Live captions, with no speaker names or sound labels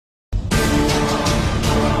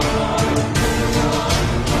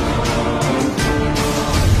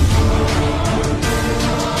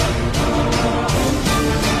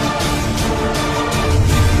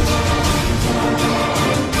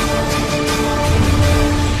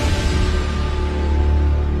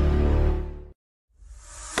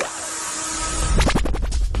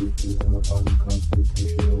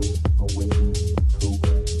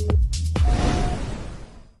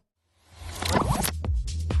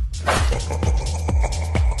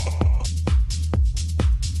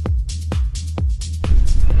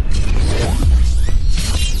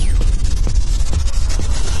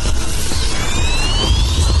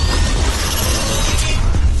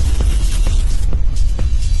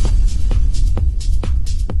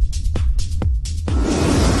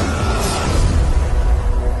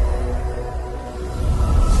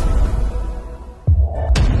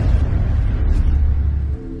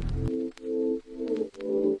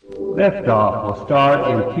Liftoff will start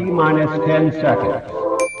in T-minus 10 seconds.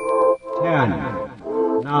 10,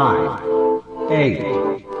 9,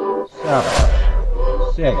 8,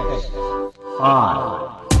 7, 6,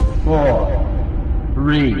 5, 4,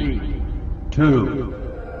 3, 2,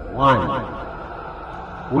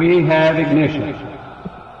 1. We have ignition.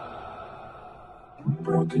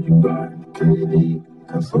 Brought to you by KD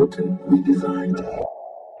Consulting Redesign.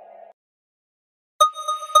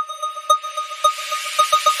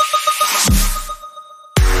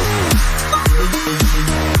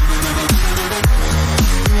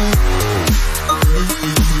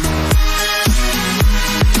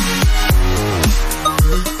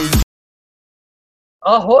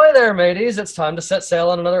 Ahoy there, mateys! It's time to set sail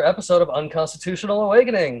on another episode of Unconstitutional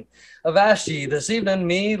Awakening. Avashti, this evening,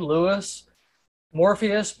 me, Lewis,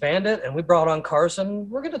 Morpheus, Bandit, and we brought on Carson.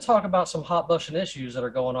 We're going to talk about some hot-button issues that are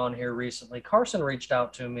going on here recently. Carson reached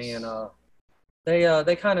out to me, and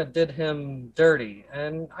they kind of did him dirty,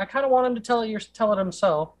 and I kind of want him to tell it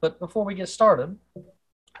himself. But before we get started,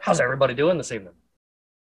 how's everybody doing this evening?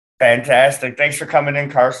 Fantastic. Thanks for coming in,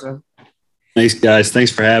 Carson. Thanks, guys.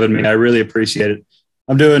 Thanks for having me. I really appreciate it.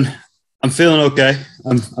 I'm feeling okay.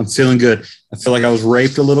 I'm feeling good. I feel like I was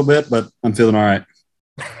raped a little bit, but I'm feeling all right.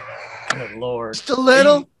 Good Lord. Just a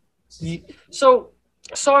little. So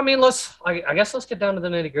I mean, I guess let's get down to the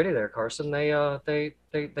nitty gritty there, Carson. They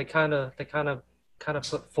kind of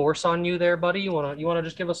put force on you there, buddy. You wanna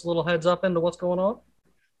just give us a little heads up into what's going on?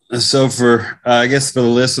 So I guess for the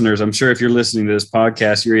listeners, I'm sure if you're listening to this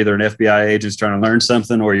podcast, you're either an FBI agent trying to learn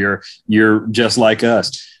something, or you're just like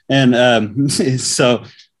us. And so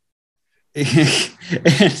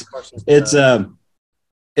it's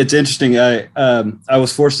interesting. I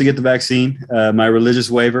was forced to get the vaccine. My religious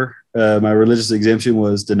waiver, my religious exemption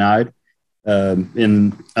was denied.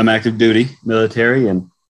 I'm active duty military,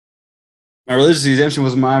 and my religious exemption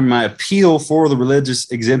was my appeal for the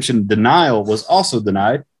religious exemption denial was also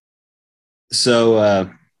denied.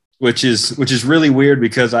 So, which is really weird,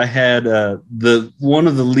 because I had one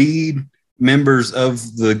of the lead members of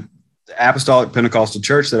the Apostolic Pentecostal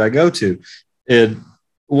Church that I go to,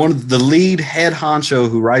 one of the lead head honcho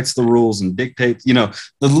who writes the rules and dictates, the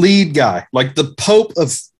lead guy, like the Pope of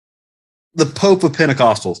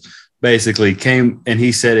Pentecostals, basically came and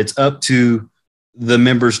he said it's up to the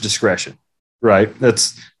members' discretion. Right.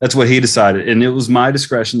 That's what he decided. And it was my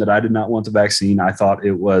discretion that I did not want the vaccine. I thought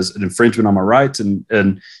it was an infringement on my rights and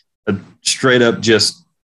a straight up just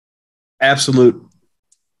absolute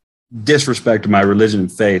disrespect to my religion and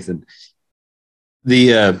faith. And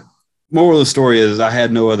the moral of the story is I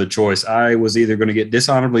had no other choice. I was either going to get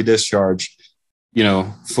dishonorably discharged,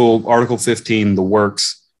 full Article 15, the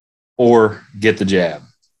works, or get the jab.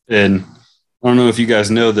 And I don't know if you guys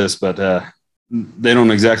know this, but they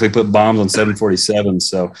don't exactly put bombs on 747.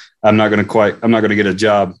 So I'm not going to get a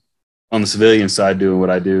job on the civilian side doing what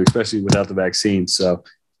I do, especially without the vaccine. So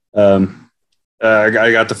I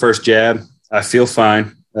got the first jab. I feel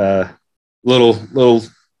fine. Little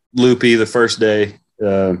loopy the first day,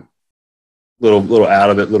 little out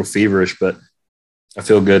of it, little feverish, but I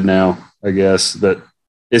feel good now, I guess. But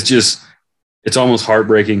it's almost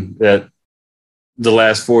heartbreaking that the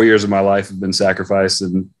last 4 years of my life have been sacrificed,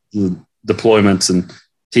 and deployments and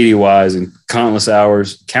TDYs and countless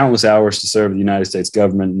hours to serve the United States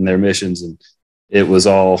government and their missions. And it was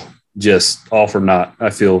all for naught.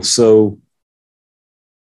 I feel so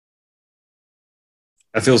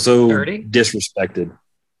dirty, disrespected,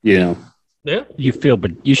 Yeah.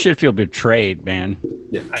 You should feel betrayed, man.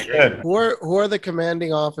 Yeah. I should. Who are the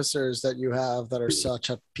commanding officers that you have that are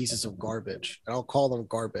such pieces of garbage? And I'll call them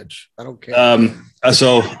garbage. I don't care.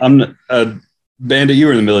 So I'm Bandit, you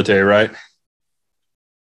were in the military, right?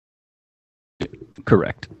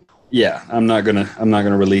 Correct. Yeah, I'm not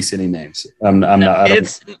gonna release any names.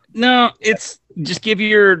 It's just give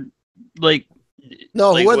your like.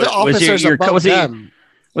 No, who are the officers above them?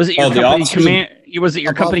 Was it your company command? Was it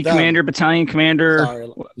your company commander, battalion commander? Sorry.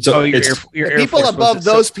 So your people above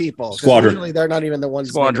those people. Squadron. Usually they're not even the ones.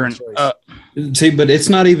 Squadron. See, but it's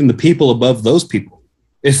not even the people above those people.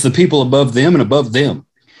 It's the people above them and above them.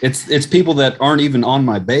 It's people that aren't even on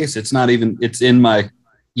my base. It's not even. It's in my.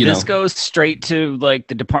 This goes straight to like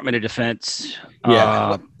the Department of Defense.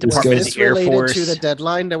 Yeah. Department of Is the Air related Force. to the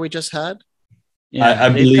deadline that we just had? Yeah, I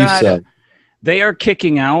believe so. They are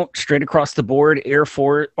kicking out straight across the board Air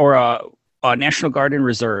Force or National Guard and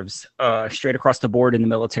Reserves straight across the board in the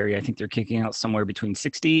military. I think they're kicking out somewhere between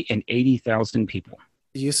 60 and 80,000 people.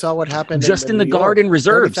 You saw what happened just in the Guard and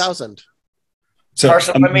Reserves. 30,000. So,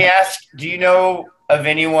 Carson, let me ask, do you know of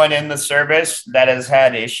anyone in the service that has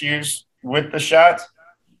had issues with the shot?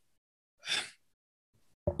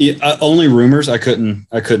 Yeah, only rumors. I couldn't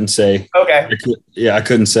say. Okay. I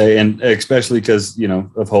couldn't say, and especially because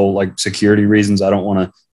of whole like security reasons, I don't want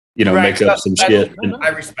to Right. make up some shit. I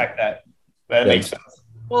respect that. That Yeah. makes sense.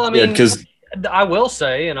 Well, I Yeah, mean, because I will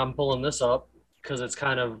say, and I'm pulling this up because it's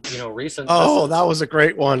kind of recent. Oh, that was a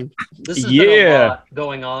great one. This has been a Yeah. lot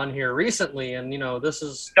going on here recently, and this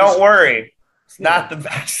is. Don't worry. It's not the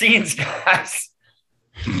vaccines, guys.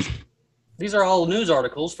 These are all news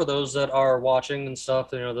articles for those that are watching and stuff.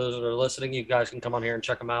 Those that are listening, you guys can come on here and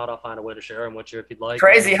check them out. I'll find a way to share them with you if you'd like.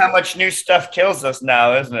 Crazy how much new stuff kills us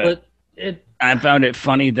now, isn't it? But I found it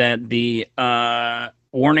funny that the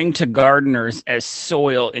warning to gardeners as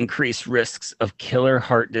soil increased risks of killer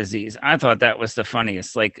heart disease. I thought that was the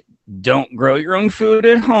funniest. Like, don't grow your own food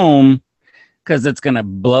at home because it's gonna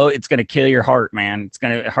kill your heart, man. It's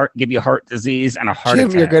gonna give you heart disease and a heart Jim,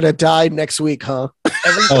 attack. you're gonna die next week, huh?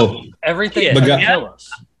 everything Yeah. can But kill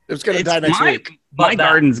us. It's gonna die next week. My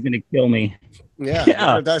garden's gonna kill me. Yeah, Yeah.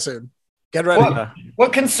 gonna die soon. Get ready.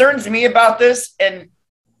 What concerns me about this, and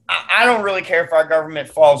I don't really care if our government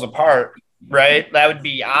falls apart, right? That would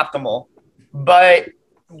be optimal. But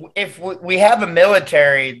if we have a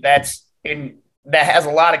military that has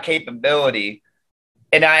a lot of capability,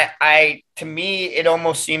 and to me, it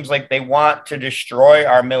almost seems like they want to destroy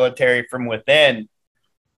our military from within.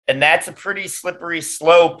 And that's a pretty slippery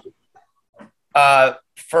slope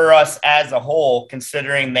for us as a whole,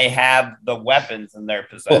 considering they have the weapons in their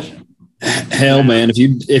possession. hell, man,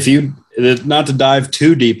 if you not to dive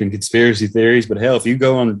too deep in conspiracy theories, but hell, if you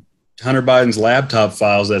go on Hunter Biden's laptop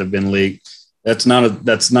files that have been leaked, that's not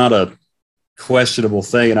a questionable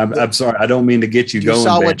thing. And I'm sorry, I don't mean to get you going. You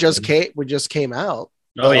saw man. what just came out.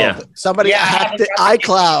 Oh yeah, Somebody hacked the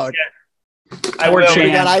iCloud. I will.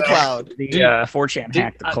 Somebody got iCloud. The 4chan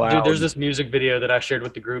hacked the cloud. Dude, there's this music video that I shared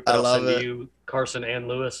with the group that I I'll love send it. to you, Carson and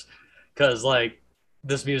Lewis, because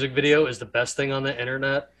this music video is the best thing on the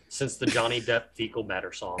internet since the Johnny Depp Fecal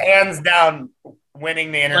Matter song. Hands down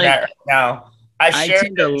winning the internet right now. I shared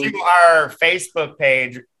it to our Facebook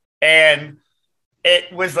page, and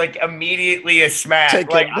it was like immediately a smash.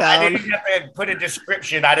 Take Like it I down. didn't have to put a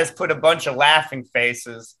description. I just put a bunch of laughing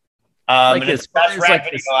faces. Like And as it's the best far as, rap like,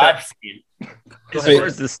 the video I've seen. As Okay. far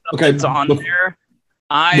as the stuff Okay. that's on there,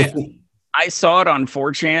 I saw it on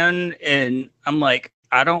 4chan and I'm like,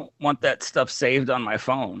 I don't want that stuff saved on my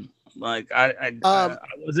phone. Like I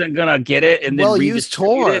wasn't gonna get it and then Well, use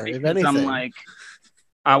redistribute Tor, it if because I'm anything. like,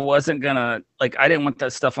 I wasn't gonna I didn't want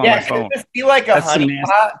that stuff on my Yeah, phone. could this be like a That's some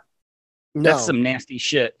honeypot? No, That's some nasty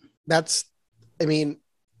shit. there's Could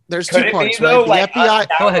two it parts, be, though? right? The FBI,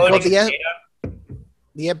 Go ahead, downloading Well,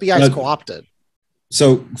 the FBI is No. co-opted.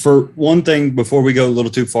 So for one thing, before we go a little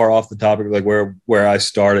too far off the topic, like where I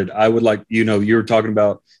started, I would like, you were talking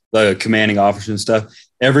about the commanding officers and stuff.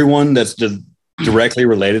 Everyone that's directly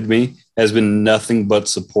related to me has been nothing but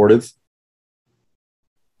supportive.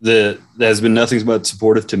 That has been nothing but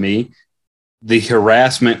supportive to me. The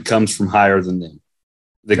harassment comes from higher than them.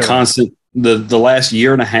 The constant, the last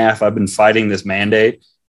year and a half I've been fighting this mandate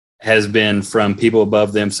has been from people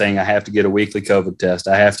above them saying I have to get a weekly COVID test.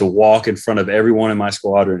 I have to walk in front of everyone in my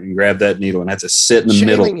squadron and grab that needle, and I have to sit in the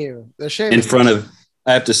middle They're shaming in front of.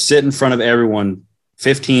 I have to sit in front of everyone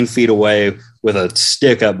 15 feet away with a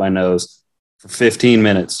stick up my nose for 15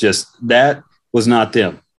 minutes. Just that was not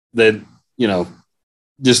them. That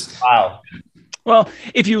just Wow. Well,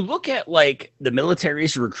 if you look at like the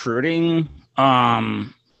military's recruiting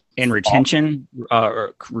and retention,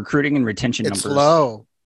 recruiting and retention It's numbers, low.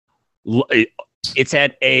 it's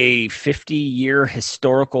at a 50-year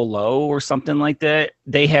historical low or something like that.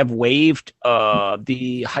 They have waived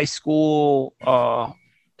the high school.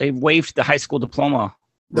 They've waived the high school diploma.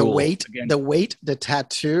 The rule weight, again. the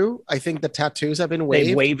tattoo. I think the tattoos have been waived.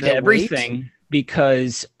 They waived The everything weight,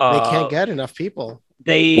 because they can't get enough people.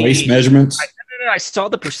 waist measurements. I saw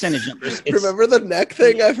the percentage numbers. It's, Remember the neck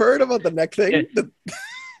thing? I've heard about the neck thing.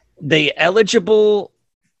 the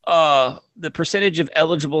percentage of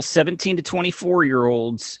eligible 17 to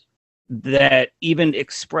 24-year-olds that even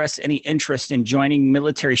express any interest in joining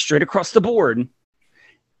military straight across the board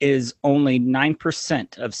is only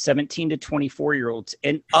 9% of 17 to 24-year-olds.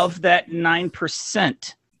 And of that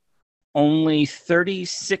 9%, only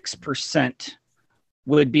 36%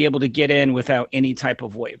 would be able to get in without any type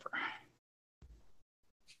of waiver.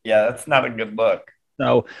 Yeah, that's not a good look.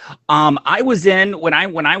 So I was in when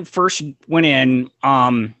I first went in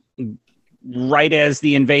right as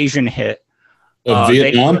the invasion hit. Of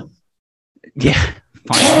Vietnam? Yeah.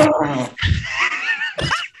 Fine.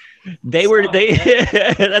 They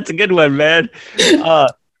that's a good one, man.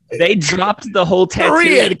 They dropped the whole tattoo.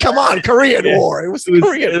 Korean, come on, Korean War. It was the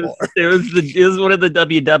Korean War. It was one of the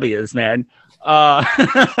WWs, man.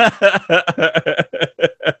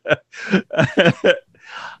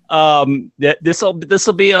 This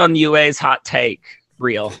will be on UA's hot take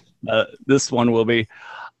reel. This one will be.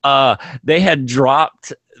 They had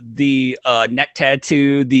dropped the neck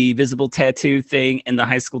tattoo, the visible tattoo thing, and the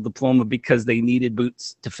high school diploma because they needed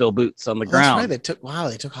boots to fill boots on the ground. That's right.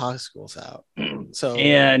 They took high schools out. So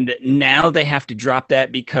and now they have to drop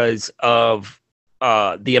that because of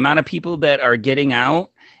the amount of people that are getting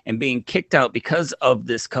out and being kicked out because of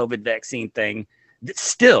this COVID vaccine thing.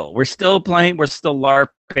 We're still LARPing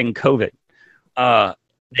COVID.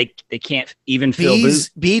 They can't even fill boots.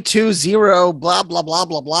 B20 blah blah blah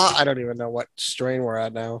blah blah. I don't even know what strain we're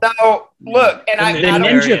at now. So look, and the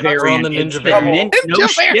ninja variant. It's the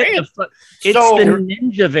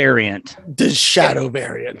ninja variant. The shadow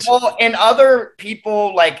variant. Well, and other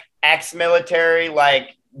people like ex-military,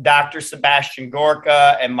 like Dr. Sebastian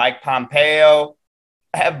Gorka and Mike Pompeo,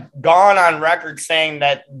 have gone on record saying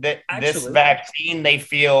that this vaccine they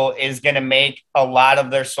feel is going to make a lot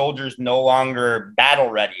of their soldiers no longer battle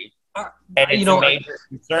ready. And it's a major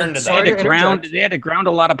concern to them. They had to ground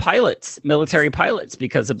a lot of military pilots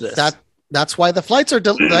because of this. That's why the flights are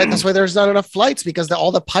that's why there's not enough flights, because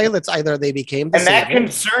all the pilots either they became disabled. And that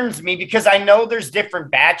concerns me because I know there's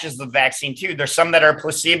different batches of vaccine too. There's some that are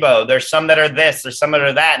placebo, there's some that are this, there's some that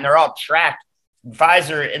are that, and they're all tracked.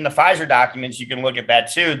 Pfizer, in the Pfizer documents, you can look at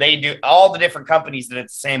that too. They do, all the different companies did it the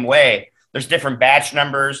same way. There's different batch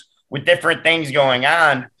numbers with different things going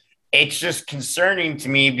on. It's just concerning to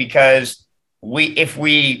me because if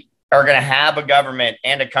we are going to have a government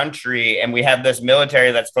and a country, and we have this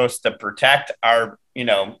military that's supposed to protect our,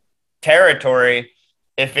 territory,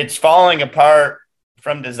 if it's falling apart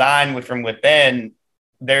from design from within,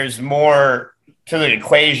 there's more to the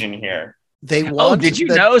equation here. They want. Did you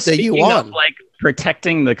know? Speaking of like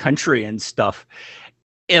protecting the country and stuff,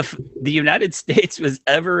 if the United States was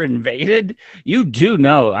ever invaded, you do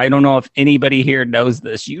know. I don't know if anybody here knows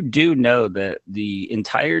this. You do know that the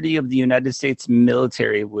entirety of the United States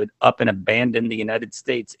military would up and abandon the United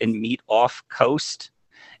States and meet off coast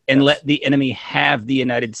and let the enemy have the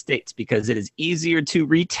United States because it is easier to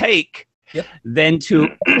retake than to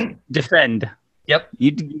defend. Yep.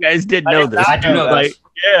 You guys did know this. I do know this.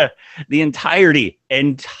 Yeah, the entirety,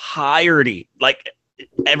 like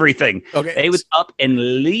everything. Okay. They would up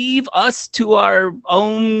and leave us to our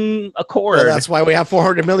own accord. Well, that's why we have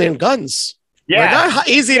 400 million guns. Yeah. We're not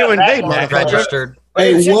easy to invade, motherfucker. Registered.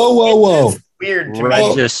 Hey, whoa. It's weird to me.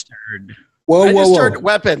 Registered. Registered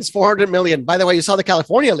weapons, 400 million. By the way, you saw the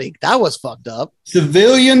California leak. That was fucked up.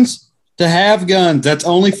 Civilians to have guns, that's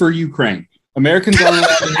only for Ukraine. Americans aren't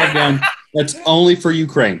allowed to have guns. That's only for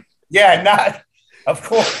Ukraine. Yeah, not, of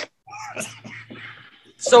course.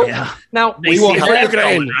 So now we will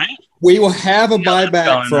have a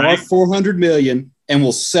buyback for our 400 million, and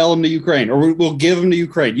we'll sell them to Ukraine, or we'll give them to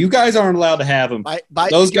Ukraine. You guys aren't allowed to have them.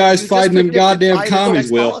 Those guys fighting them goddamn commies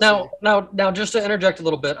will. Now, just to interject a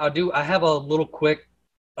little bit, I have a little quick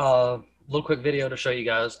video to show you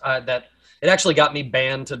guys that it actually got me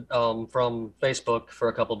banned from Facebook for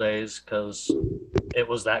a couple days because it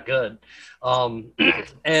was that good.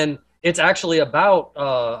 And it's actually about,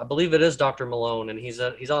 I believe it is Dr. Malone, and he's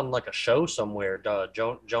on like a show somewhere,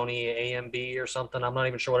 Joni AMB or something. I'm not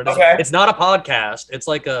even sure what it is. Okay. It's not a podcast. It's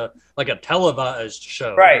like a televised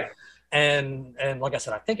show. Right. And like I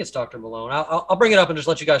said, I think it's Dr. Malone. I'll bring it up and just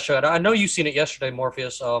let you guys show it. I know you've seen it yesterday,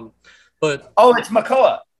 Morpheus. But it's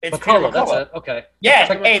McCullough. It's McCullough. That's it. Okay. Yeah.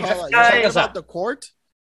 Check this out. The court.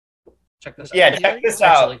 Check this out. Yeah, check this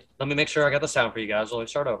out. Let me make sure I got the sound for you guys. Let me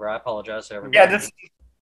start over. I apologize to everybody. Yeah,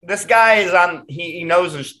 this guy is on. He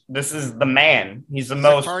knows this is the man. He's the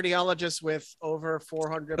most cardiologist with over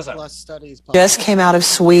 400 plus studies. Just came out of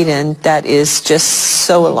Sweden. That is just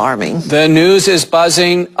so alarming. The news is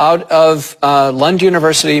buzzing out of Lund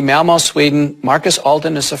University, Malmo, Sweden. Marcus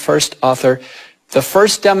Alden is the first author. The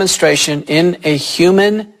first demonstration in a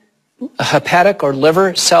human hepatic or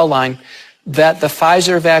liver cell line that the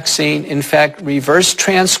Pfizer vaccine, in fact, reverse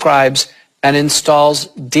transcribes and installs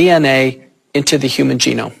DNA into the human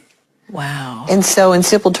genome. Wow. And so in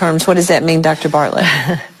simple terms, what does that mean, Dr. Bartlett?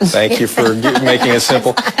 Thank you for making it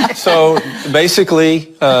simple. So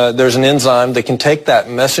basically, there's an enzyme that can take that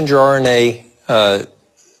messenger RNA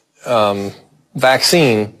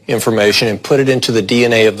vaccine information and put it into the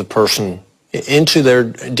DNA of the person, into their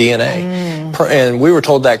DNA. And we were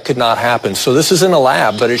told that could not happen. So this is in a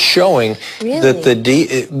lab, but it's showing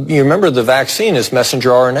that you remember the vaccine is messenger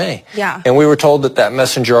RNA. Yeah. And we were told that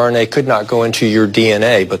messenger RNA could not go into your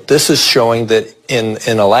DNA, but this is showing that in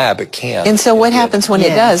a lab, it can't. And so what happens when it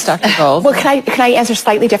does, Dr. Gold? Well, can I answer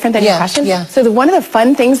slightly different than your question? Yeah. So one of the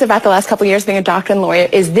fun things about the last couple of years being a doctor and lawyer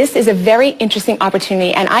is this is a very interesting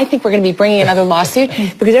opportunity, and I think we're going to be bringing another lawsuit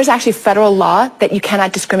because there's actually federal law that you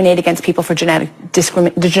cannot discriminate against people for genetic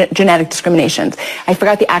discriminations. I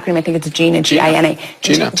forgot the acronym. I think it's GINA, G-I-N-A.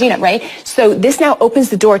 GINA, right? So this now opens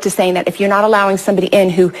the door to saying that if you're not allowing somebody in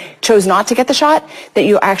who chose not to get the shot, that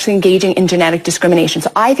you're actually engaging in genetic discrimination.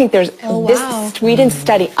 So I think there's this Sweden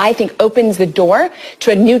study, I think, opens the door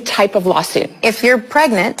to a new type of lawsuit. If you're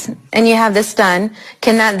pregnant and you have this done,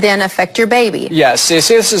 can that then affect your baby? Yes, see,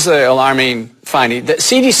 this is the alarming finding. The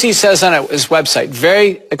CDC says on its website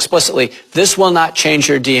very explicitly, this will not change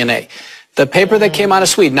your DNA. The paper that came out of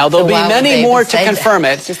Sweden. Now, there'll be many more to confirm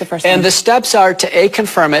it. And the steps are to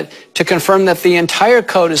confirm it, to confirm that the entire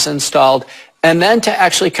code is installed, and then to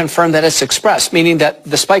actually confirm that it's expressed, meaning that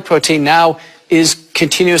the spike protein now is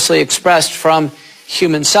continuously expressed from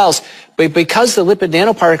human cells. But because the lipid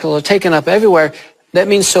nanoparticles are taken up everywhere, that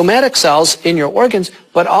means somatic cells in your organs,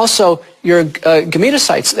 but also your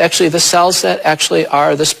gametocytes, actually the cells that actually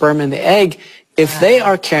are the sperm and the egg. If they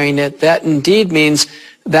are carrying it, that indeed means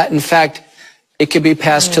that, in fact, it could be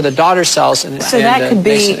passed to the daughter cells. And, so that could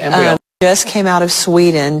be, just came out of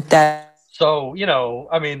Sweden. So, you know,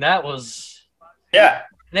 I mean, that was... Yeah.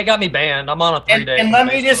 They got me banned. I'm on a 3-day. And let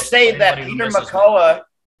me just say that Peter McCullough,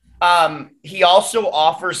 he also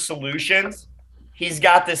offers solutions. He's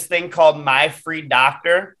got this thing called My Free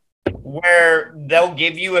Doctor, where they'll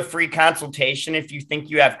give you a free consultation if you think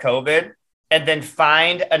you have COVID, and then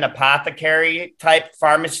find an apothecary type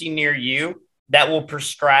pharmacy near you that will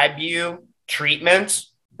prescribe you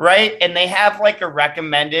treatments, right? And they have like a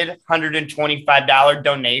recommended $125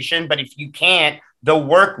 donation, but if you can't, they'll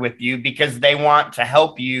work with you because they want to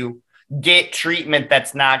help you get treatment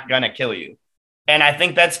that's not going to kill you. And I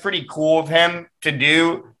think that's pretty cool of him to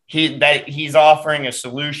do. He's offering a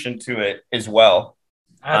solution to it as well.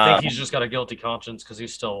 I think he's just got a guilty conscience because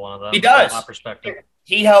he's still one of them. He does. From my perspective.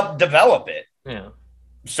 He helped develop it. Yeah.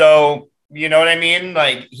 So, you know what I mean?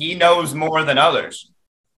 Like, he knows more than others.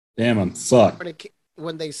 Damn, I'm fucked.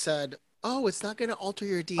 When they said, "Oh, it's not going to alter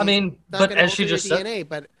your DNA," I mean, but as she just said, DNA,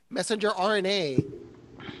 but messenger RNA.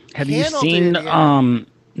 Have you seen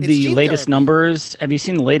the latest numbers? Have you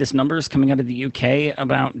seen the latest numbers coming out of the UK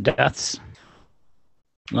about deaths?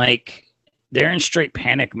 Like, they're in straight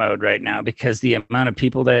panic mode right now because the amount of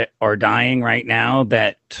people that are dying right now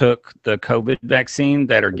that took the COVID vaccine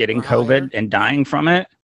that are getting COVID and dying from it.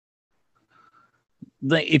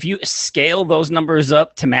 If you scale those numbers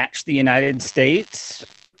up to match the United States,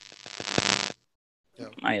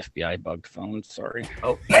 my FBI bugged phone. Sorry.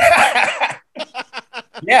 Oh.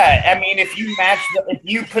 Yeah, I mean, if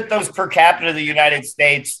you put those per capita of the United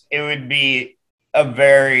States, it would be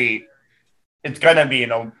it's going to be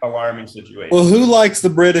an alarming situation. Well, who likes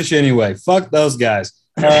the British anyway? Fuck those guys.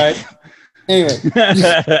 All right. Anyway.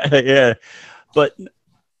 Yeah. But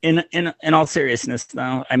in all seriousness,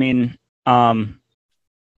 though, I mean,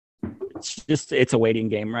 it's a waiting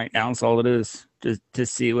game right now. That's all it is, to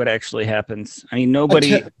see what actually happens. I mean,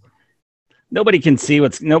 nobody can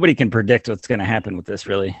predict what's going to happen with this,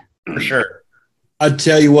 really. For sure. I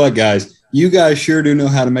tell you what, guys, you guys sure do know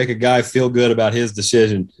how to make a guy feel good about his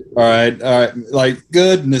decision. All right. Like,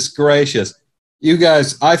 goodness gracious. You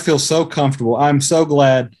guys, I feel so comfortable. I'm so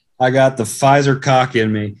glad I got the Pfizer cock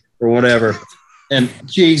in me or whatever. And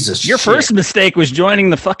Jesus, your first mistake was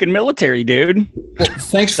joining the fucking military, dude. Well,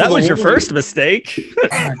 thanks for that was your first mistake.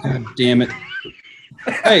 Oh, God damn it.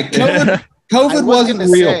 Hey, COVID wasn't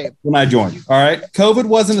real when I joined. All right. COVID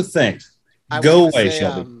wasn't a thing. Go away,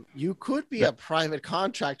 Shelby. You could be a private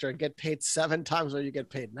contractor and get paid 7 times what you get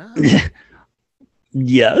paid now.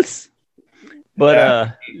 Yes.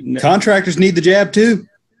 But contractors need the jab too.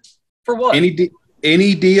 For what?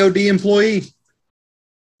 Any DOD employee.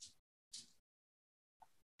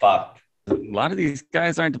 Fuck. A lot of these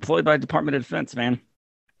guys aren't deployed by Department of Defense, man.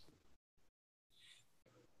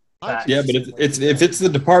 Yeah, but if it's the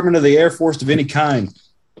Department of the Air Force of any kind,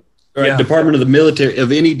 or Department of the Military,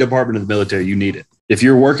 of any Department of the Military, you need it. If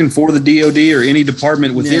you're working for the DOD or any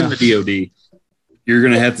department within the DOD, you're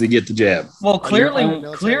going to have to get the jab. Well,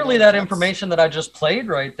 clearly that information that I just played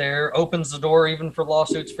right there opens the door even for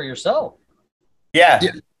lawsuits for yourself. Yeah.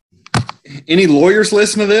 Any lawyers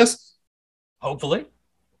listen to this? Hopefully.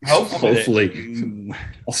 Hopefully.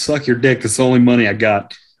 I'll suck your dick. That's the only money I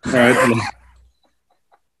got. All right.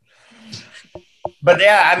 But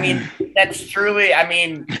yeah, I mean, that's truly,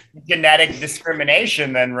 genetic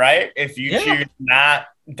discrimination then, right? If you choose not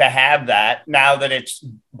to have that, now that it's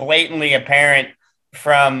blatantly apparent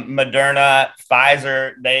from Moderna,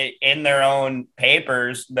 Pfizer, they in their own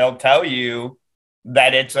papers, they'll tell you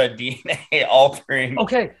that it's a DNA altering.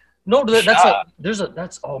 Okay. No,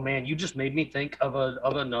 that's oh man, you just made me think of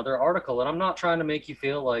another article, and I'm not trying to make you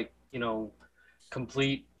feel like,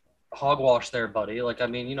 complete hogwash there, buddy. Like, I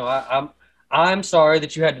mean, I'm sorry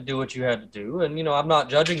that you had to do what you had to do, and I'm not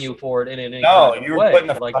judging you for it in any No, kind of you were way. put in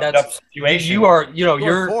a Like, fucked that's up situation. you are,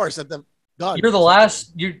 You're forced at the gun. You're the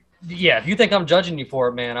last. Yeah. If you think I'm judging you for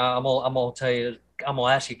it, man, I'm gonna tell you. I'm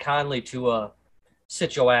gonna ask you kindly to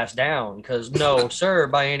sit your ass down, because no, sir,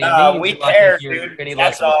 by any means, we do I care, think you're dude. any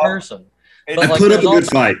That's less of a all. person. I But put up a there's good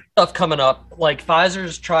also fight. stuff coming up, like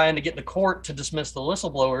Pfizer's trying to get the court to dismiss the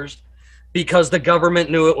whistleblowers because the government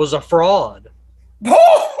knew it was a fraud.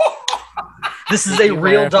 This is a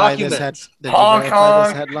real document. Did you verify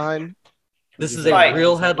this headline? This is a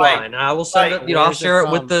real headline. I will send it. I'll share it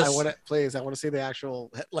with this. I want to see the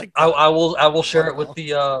actual like. I will share it with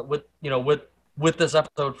the with this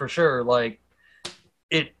episode for sure. Like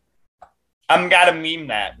it. I'm gotta meme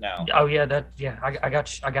that now. Oh yeah, I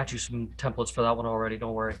got you some templates for that one already.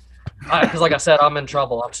 Don't worry, because like I said, I'm in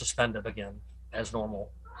trouble. I'm suspended again as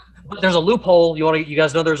normal. But there's a loophole. You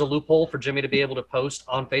guys know there's a loophole for Jimmy to be able to post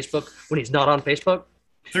on Facebook when he's not on Facebook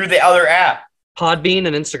through the other app, Podbean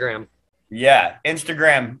and Instagram. Yeah,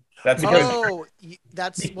 Instagram. That's the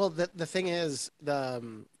thing is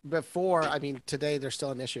before. I mean, today there's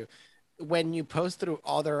still an issue. When you post through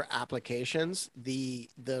other applications, the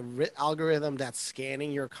algorithm that's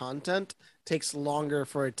scanning your content takes longer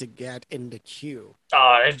for it to get in the queue.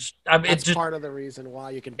 That's just part of the reason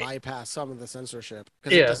why you can bypass some of the censorship,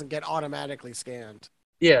 because it doesn't get automatically scanned.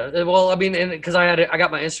 Yeah, well, I mean, because I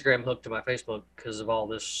got my Instagram hooked to my Facebook because of all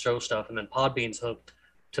this show stuff, and then Podbean's hooked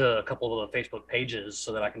to a couple of the Facebook pages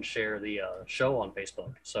so that I can share the show on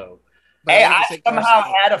Facebook. So. Hey, I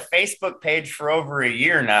somehow had a Facebook page for over a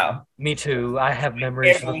year now. Me too. I have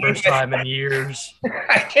memories for the first time in years.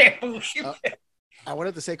 I can't believe it. I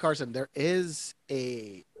wanted to say, Carson, there is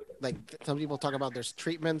some people talk about there's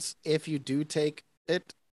treatments if you do take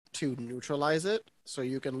it to neutralize it, so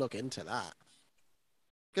you can look into that.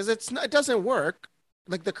 Because it doesn't work.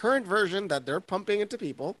 Like the current version that they're pumping into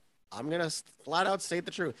people, I'm going to flat out state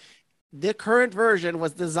the truth. The current version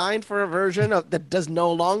was designed for a version that does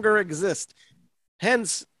no longer exist.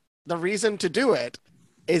 Hence, the reason to do it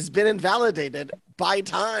has been invalidated by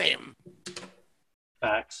time.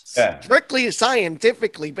 Facts. Yeah. Strictly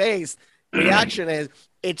scientifically based reaction is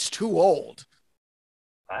it's too old.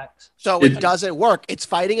 Facts. So it doesn't work. It's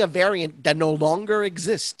fighting a variant that no longer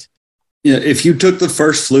exists. Yeah, if you took the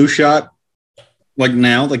first flu shot, like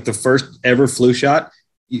the first ever flu shot,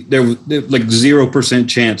 there was like 0%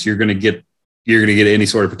 chance you're gonna get any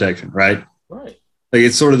sort of protection, right? Right. Like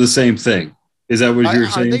it's sort of the same thing. Is that what you're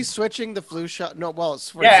saying? Are they switching the flu shot? No, well,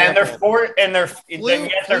 it's and they're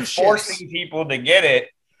forcing people to get it.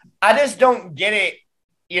 I just don't get it.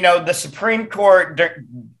 The Supreme Court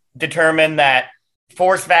determined that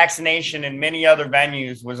forced vaccination in many other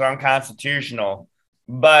venues was unconstitutional,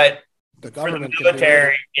 but the for the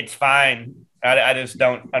military, it's fine. I just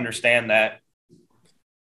don't understand that.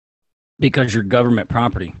 Because you're government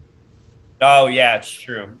property. Oh yeah, it's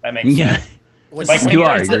true. That makes sense. Like you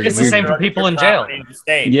are. It's the same for people in jail.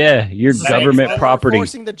 Yeah, you're government property.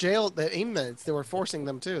 Forcing the inmates. They were forcing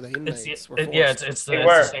them too. The inmates were forced. Yeah, it's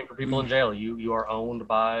the same for people in jail. You are owned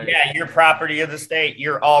by. Yeah, you're property of the state.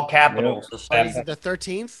 You're all capital. Is it the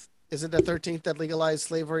 13th? Is it the 13th that legalized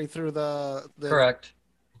slavery through the? Correct.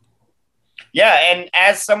 Yeah, and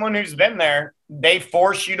as someone who's been there, they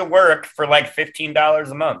force you to work for like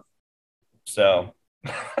 $15 a month. So.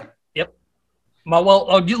 Yep.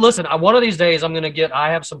 Listen. One of these days, I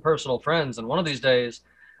have some personal friends, and one of these days,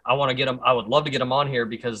 I want to get them. I would love to get them on here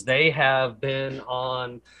because they have been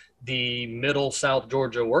on the Middle South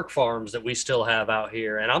Georgia work farms that we still have out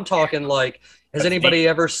here, and I'm talking like. Has anybody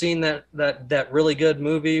ever seen that really good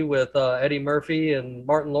movie with Eddie Murphy and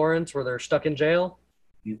Martin Lawrence where they're stuck in jail?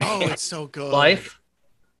 Oh, it's so good. Life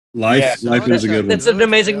is a good one. It's an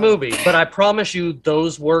amazing movie, but I promise you,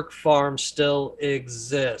 those work farms still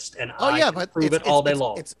exist, and I can prove it all day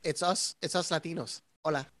long. It's us Latinos.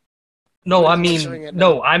 Hola. No, I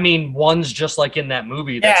mean one's just like in that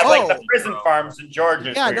movie. Yeah, like the prison farms in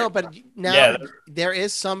Georgia. Yeah, no, but now there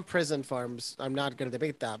is some prison farms. I'm not going to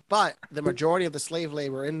debate that, but the majority of the slave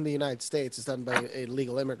labor in the United States is done by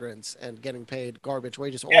illegal immigrants and getting paid garbage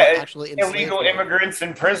wages, or actually illegal immigrants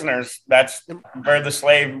and prisoners. That's where the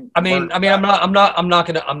slave. I'm not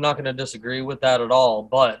gonna disagree with that at all.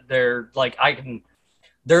 But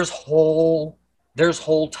there's whole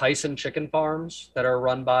Tyson chicken farms that are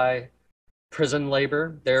run by prison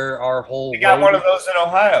labor. There are whole We got one of those in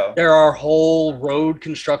Ohio. There are whole road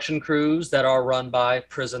construction crews that are run by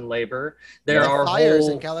prison labor. There are fires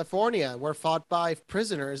whole in California were fought by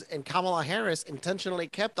prisoners, and Kamala Harris intentionally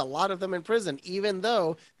kept a lot of them in prison, even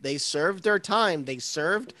though they served their time, they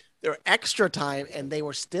served their extra time, and they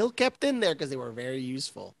were still kept in there because they were very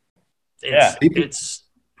useful. It's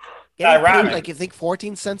getting paid, like you think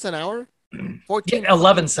 14 cents an hour?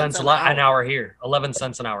 11 cents an hour here. 11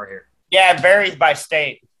 cents an hour here. Yeah, it varies by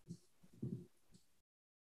state.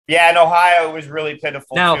 Yeah, in Ohio it was really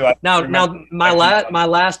pitiful too. Now, my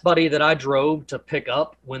last buddy that I drove to pick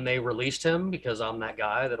up when they released him, because I'm that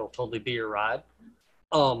guy that'll totally be your ride.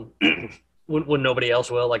 When nobody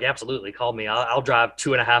else will, like, absolutely call me. I'll drive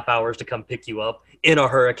 2.5 hours to come pick you up in a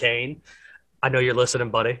hurricane. I know you're listening,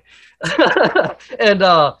 buddy.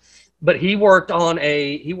 But he worked on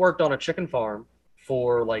a chicken farm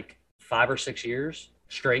for like 5 or 6 years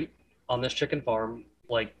straight on this chicken farm,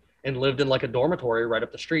 like, and lived in like a dormitory right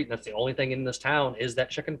up the street. And that's the only thing in this town is that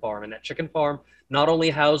chicken farm. And that chicken farm not only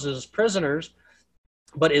houses prisoners,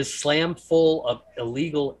 but is slammed full of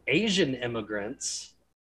illegal Asian immigrants.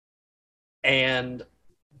 And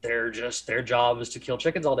their job is to kill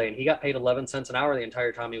chickens all day. And he got paid 11 cents an hour the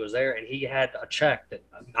entire time he was there. And he had a check that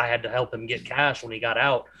I had to help him get cash when he got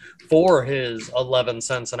out for his 11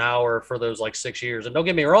 cents an hour for those like 6 years. And don't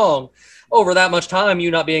get me wrong, over that much time, you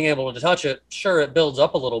not being able to touch it, sure, it builds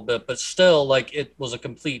up a little bit, but still, like, it was a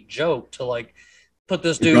complete joke to like put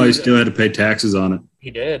this dude. He probably still had to pay taxes on it. He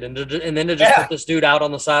did. And then to just put this dude out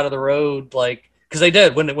on the side of the road, like, because they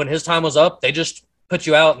did when his time was up, they just put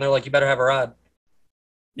you out and they're like, you better have a ride.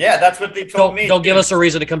 Yeah, that's what they told me. Don't give us a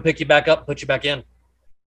reason to come pick you back up and put you back in.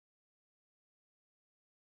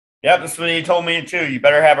 Yeah, that's what he told me too. You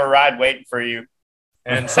better have a ride waiting for you.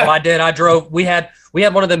 And so I did. I drove. We had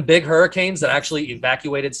one of them big hurricanes that actually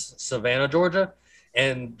evacuated Savannah, Georgia.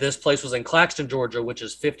 And this place was in Claxton, Georgia, which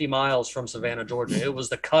is 50 miles from Savannah, Georgia. It was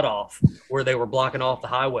the cutoff where they were blocking off the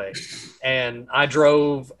highway. And I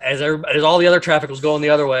drove, as all the other traffic was going the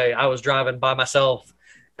other way, I was driving by myself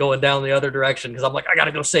going down the other direction because I'm like, I got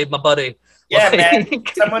to go save my buddy. Yeah, like, man.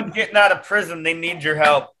 Someone's getting out of prison. They need your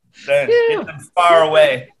help. Then get them far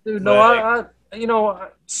away. Dude, no,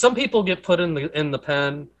 some people get put in the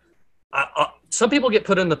pen. Some people get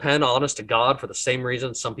put in the pen, honest to God, for the same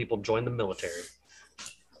reason some people join the military.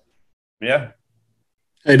 Yeah.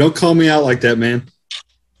 Hey, don't call me out like that, man.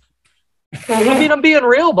 I mean, I'm being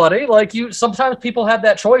real, buddy. Like, sometimes people have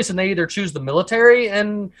that choice, and they either choose the military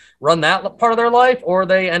and run that part of their life, or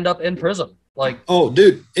they end up in prison. Like, oh,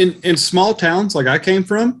 dude, in small towns like I came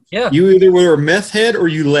from, yeah, you either were a meth head or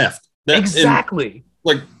you left. Exactly.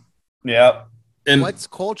 Yeah. And what's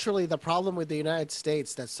culturally the problem with the United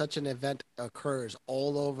States that such an event occurs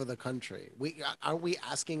all over the country? Aren't we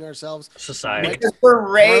asking ourselves? Society. Because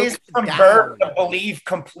we're raised from birth to believe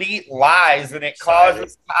complete lies, and it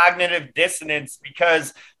causes cognitive dissonance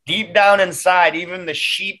because deep down inside, even the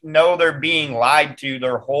sheep know they're being lied to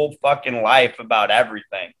their whole fucking life about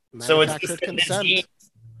everything. So it's just a disease.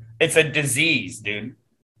 It's a disease, dude.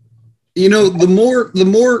 You know, the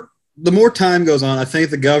more time goes on, I think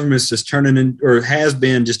the government's just turning in, or has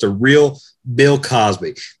been, just a real Bill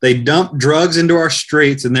Cosby. They dump drugs into our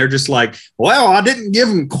streets, and they're just like, well, I didn't give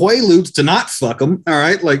them Quaaludes to not fuck them. All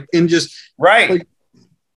right. Like, and just, right. Like,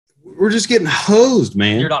 we're just getting hosed,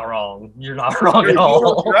 man. You're not wrong. You're not wrong at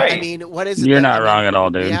all. Right. I mean, what is it? You're not wrong at all,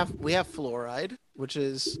 dude. We have fluoride, which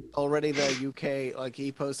is already the UK. Like,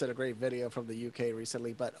 he posted a great video from the UK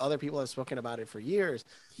recently, but other people have spoken about it for years.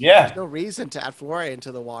 Yeah. There's no reason to add fluoride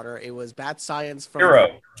into the water. It was bad science from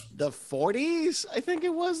the 40s, I think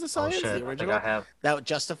it was, the science, the original, that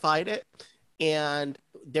justified it. And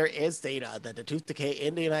there is data that the tooth decay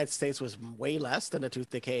in the United States was way less than the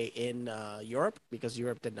tooth decay in Europe, because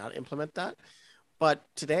Europe did not implement that. But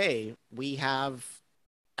today we have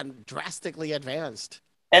drastically advanced.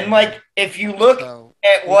 And like, if you look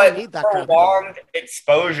at what prolonged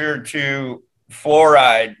exposure to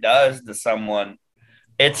fluoride does to someone,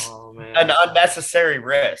 it's an unnecessary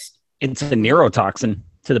risk. It's a neurotoxin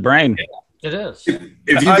to the brain. It is.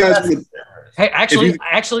 If you guys would, hey,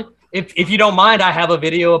 actually, if you don't mind, I have a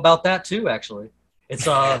video about that too. Actually, it's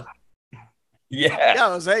Yeah, I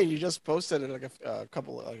was saying, you just posted it like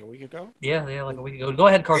a week ago. Yeah, like a week ago. Go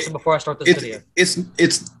ahead, Carson, before I start this video. It's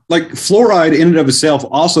like fluoride in and of itself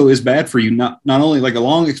also is bad for you. Not only like a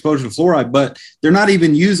long exposure to fluoride, but they're not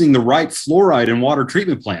even using the right fluoride in water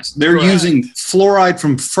treatment plants. They're using fluoride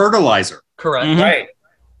from fertilizer. Correct. Mm-hmm. Right.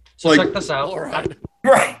 So check this out.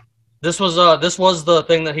 Right. This was the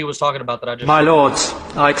thing that he was talking about that I just. My lords,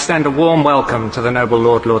 I extend a warm welcome to the noble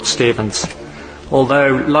Lord Stevens.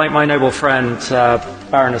 although, like my noble friend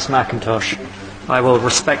Baroness McIntosh, I will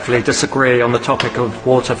respectfully disagree on the topic of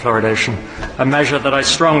water fluoridation, a measure that I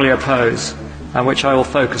strongly oppose and which I will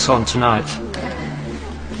focus on tonight.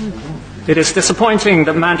 It is disappointing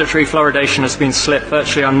that mandatory fluoridation has been slipped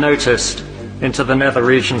virtually unnoticed into the nether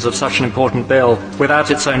regions of such an important bill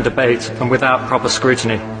without its own debate and without proper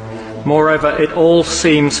scrutiny. Moreover, it all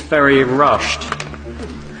seems very rushed.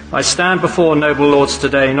 I stand before noble lords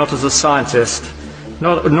today not as a scientist,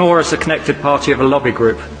 nor as a connected party of a lobby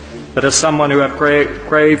group, but as someone who has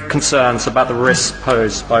grave concerns about the risks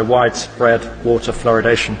posed by widespread water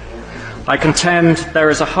fluoridation. I contend there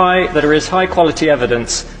is high quality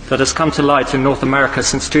evidence that has come to light in North America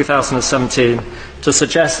since 2017 to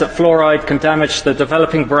suggest that fluoride can damage the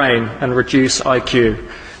developing brain and reduce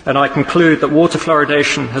IQ. And I conclude that water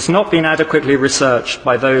fluoridation has not been adequately researched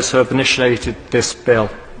by those who have initiated this bill.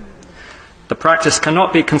 The practice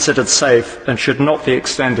cannot be considered safe and should not be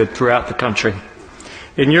extended throughout the country.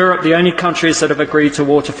 In Europe, the only countries that have agreed to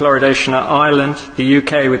water fluoridation are Ireland, the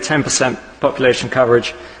UK with 10% population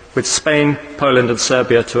coverage, with Spain, Poland and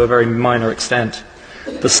Serbia to a very minor extent.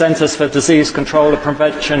 The Centers for Disease Control and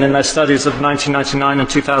Prevention in their studies of 1999 and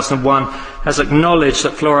 2001 has acknowledged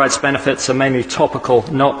that fluoride's benefits are mainly topical,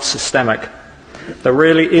 not systemic. There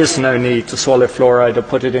really is no need to swallow fluoride or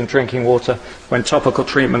put it in drinking water when topical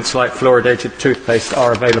treatments like fluoridated toothpaste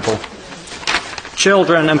are available.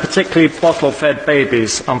 Children, and particularly bottle-fed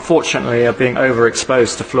babies, unfortunately are being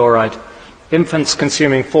overexposed to fluoride. Infants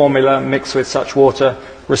consuming formula mixed with such water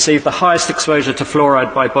receive the highest exposure to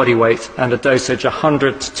fluoride by body weight and a dosage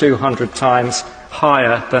 100 to 200 times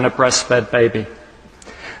higher than a breastfed baby.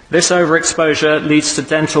 This overexposure leads to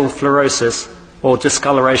dental fluorosis, or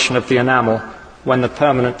discoloration of the enamel, when the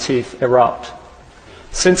permanent teeth erupt.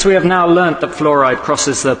 Since we have now learnt that fluoride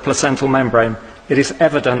crosses the placental membrane, it is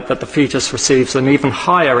evident that the fetus receives an even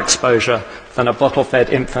higher exposure than a bottle-fed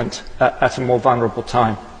infant at a more vulnerable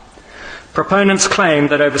time. Proponents claim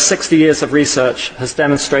that over 60 years of research has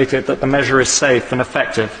demonstrated that the measure is safe and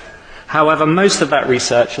effective. However, most of that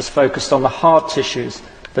research has focused on the hard tissues,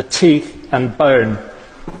 the teeth and bone.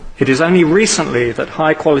 It is only recently that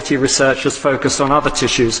high-quality research has focused on other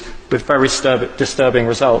tissues with very disturbing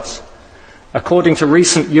results. According to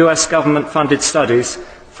recent US government-funded studies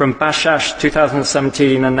from Bashash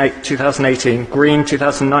 2017 and 2018, Green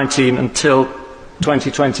 2019 until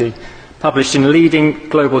 2020, published in leading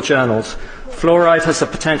global journals, fluoride has the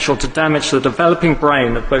potential to damage the developing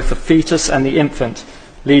brain of both the fetus and the infant,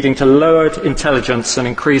 leading to lowered intelligence and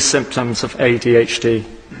increased symptoms of ADHD.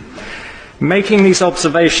 Making these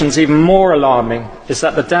observations even more alarming is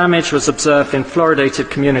that the damage was observed in fluoridated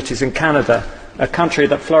communities in Canada, a country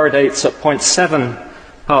that fluoridates at 0.7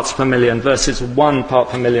 parts per million versus 1 part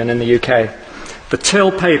per million in the UK. The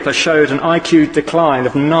Till paper showed an IQ decline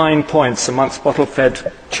of 9 points amongst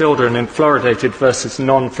bottle-fed children in fluoridated versus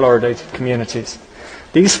non-fluoridated communities.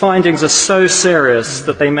 These findings are so serious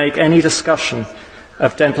that they make any discussion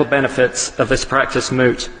of dental benefits of this practice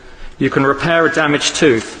moot. You can repair a damaged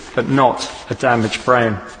tooth, but not a damaged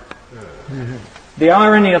brain. The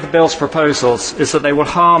irony of the bill's proposals is that they will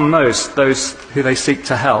harm most those who they seek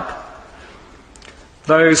to help.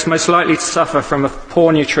 Those most likely to suffer from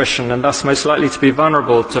poor nutrition and thus most likely to be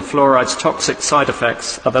vulnerable to fluoride's toxic side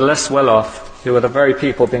effects are the less well-off, who are the very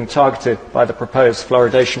people being targeted by the proposed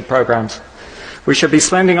fluoridation programs. We should be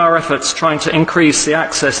spending our efforts trying to increase the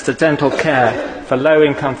access to dental care for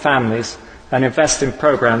low-income families and invest in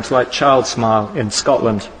programs like Child Smile in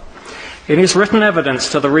Scotland. In his written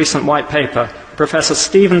evidence to the recent white paper, Professor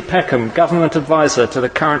Stephen Peckham, government advisor to the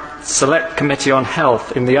current Select Committee on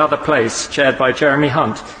Health in the Other Place, chaired by Jeremy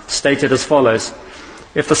Hunt, stated as follows: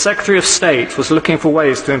 if the Secretary of State was looking for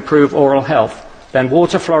ways to improve oral health, then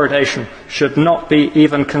water fluoridation should not be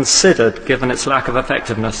even considered given its lack of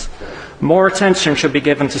effectiveness. More attention should be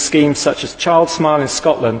given to schemes such as Child Smile in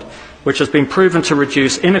Scotland, which has been proven to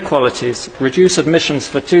reduce inequalities, reduce admissions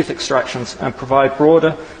for tooth extractions and provide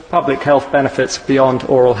broader public health benefits beyond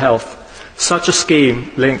oral health. Such a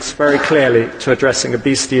scheme links very clearly to addressing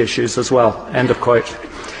obesity issues as well." End of quote.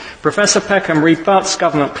 Professor Peckham rebuts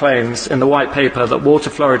government claims in the white paper that water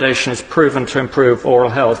fluoridation is proven to improve oral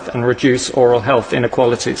health and reduce oral health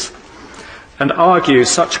inequalities, and argues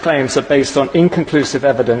such claims are based on inconclusive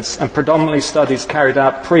evidence and predominantly studies carried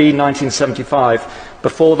out pre-1975,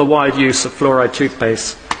 before the wide use of fluoride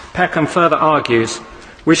toothpaste. Peckham further argues,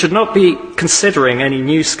 we should not be considering any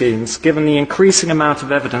new schemes given the increasing amount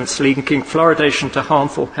of evidence linking fluoridation to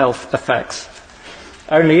harmful health effects.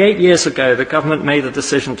 Only 8 years ago, the government made the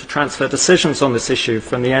decision to transfer decisions on this issue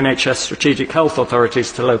from the NHS Strategic Health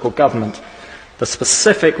Authorities to local government. The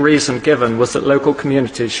specific reason given was that local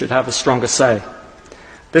communities should have a stronger say.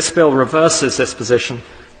 This bill reverses this position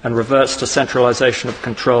and reverts to centralisation of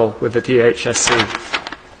control with the DHSC.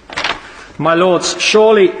 My Lords,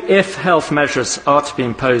 surely if health measures are to be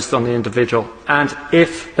imposed on the individual and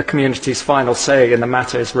if the community's final say in the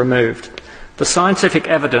matter is removed, the scientific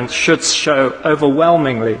evidence should show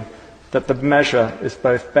overwhelmingly that the measure is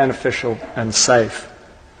both beneficial and safe.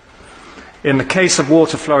 In the case of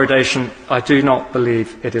water fluoridation, I do not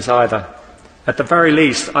believe it is either. At the very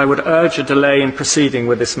least, I would urge a delay in proceeding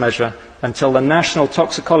with this measure until the National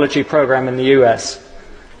Toxicology Program in the US,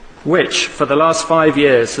 which for the last 5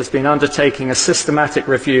 years has been undertaking a systematic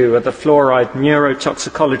review of the fluoride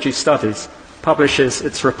neurotoxicology studies, publishes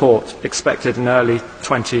its report, expected in early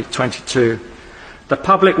 2022. The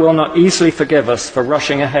public will not easily forgive us for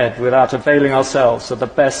rushing ahead without availing ourselves of the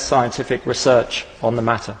best scientific research on the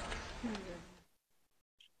matter.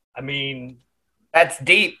 I mean, that's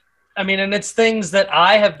deep. I mean, and it's things that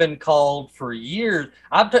I have been called for years.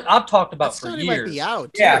 I've talked about That for study years. might be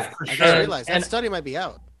out. Too. Yeah, for I sure. just realized that study might be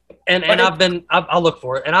out. And I'll look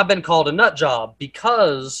for it. And I've been called a nut job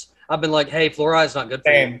because I've been like, hey, fluoride's not good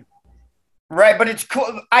for you. Right, but it's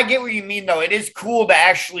cool. I get what you mean, though. It is cool to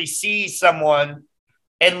actually see someone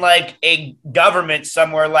in like a government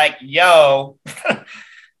somewhere like, yo,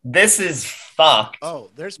 this is fucked. Oh,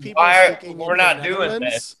 there's people thinking we're not doing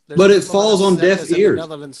this. But it falls on deaf ears.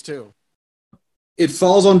 Netherlands too. It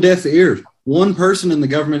falls on deaf ears. One person in the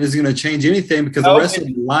government is going to change anything because the rest of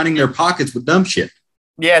them are lining their pockets with dumb shit.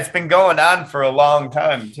 Yeah, it's been going on for a long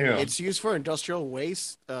time, too. It's used for industrial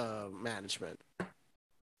waste management.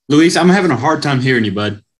 Luis, I'm having a hard time hearing you,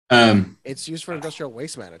 bud. It's used for industrial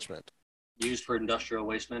waste management. Used for industrial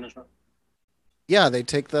waste management? Yeah, they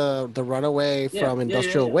take the runaway from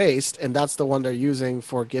industrial waste, and that's the one they're using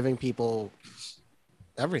for giving people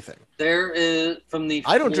everything. There is from the.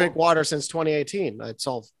 I don't drink water since 2018. It's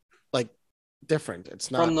all like different.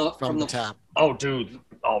 It's not from the tap. Oh, dude.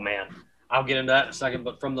 Oh, man. I'll get into that in a second.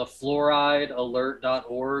 But from the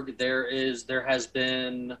fluoridealert.org, there has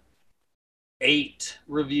been 8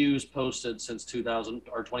 reviews posted since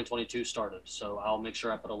 2022 started. So I'll make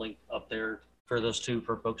sure I put a link up there for those two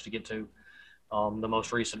for folks to get to. The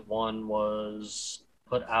most recent one was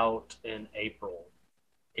put out in April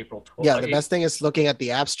 12th. Yeah, the best thing is looking at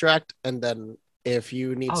the abstract, and then if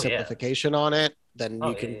you need simplification on it, then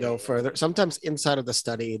you can go further. Sometimes inside of the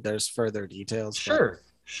study, there's further details. Sure.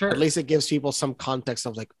 At least it gives people some context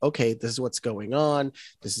of like, okay, this is what's going on.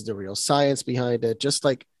 This is the real science behind it. Just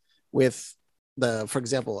like with for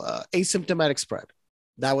example, asymptomatic spread.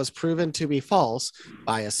 That was proven to be false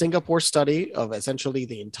by a Singapore study of essentially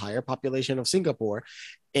the entire population of Singapore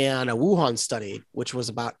and a Wuhan study, which was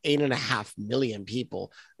about 8.5 million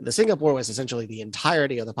people. The Singapore was essentially the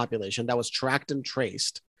entirety of the population that was tracked and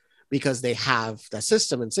traced because they have that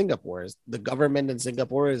system in Singapore. The government in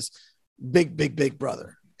Singapore is big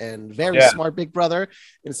brother and very smart big brother.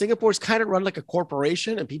 And Singapore is kind of run like a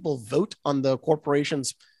corporation and people vote on the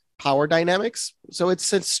corporation's power dynamics. So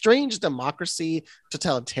it's a strange democracy,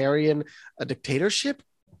 totalitarian, a dictatorship.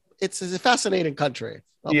 It's a fascinating country.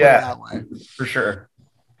 I'll put it that way. For sure.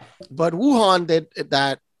 But Wuhan did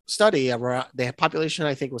that study. The population,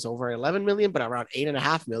 I think, was over 11 million, but around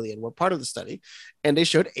 8.5 million were part of the study. And they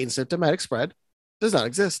showed asymptomatic spread does not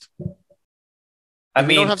exist. If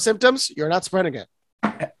you don't have symptoms, you're not spreading it.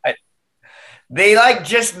 They like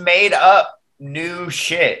just made up new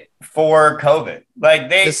shit for COVID.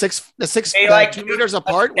 Like the 2 meters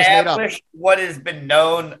apart was made up. What has been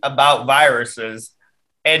known about viruses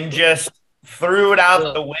and just threw it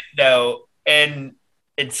out the window and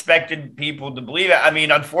expected people to believe it. I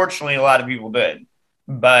mean, unfortunately, a lot of people did,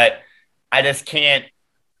 but I just can't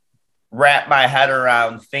wrap my head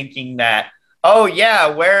around thinking that, oh yeah,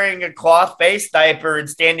 wearing a cloth face diaper and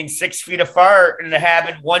standing 6 feet apart and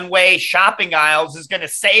having one-way shopping aisles is going to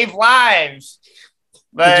save lives.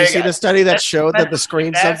 Did you see the study that showed that the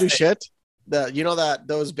screens don't do shit?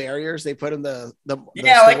 Those barriers they put in the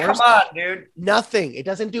like come on, dude. Nothing. It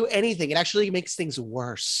doesn't do anything. It actually makes things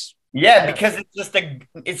worse. Yeah, because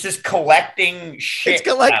it's just collecting shit. It's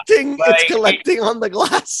collecting on the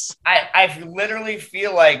glass. I literally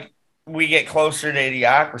feel like we get closer to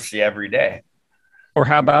idiocracy every day. Or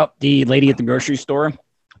how about the lady at the grocery store?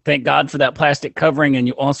 Thank God for that plastic covering, and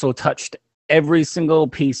you also touched every single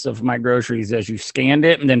piece of my groceries as you scanned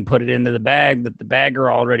it and then put it into the bag that the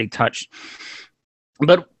bagger already touched.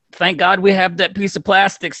 But thank God we have that piece of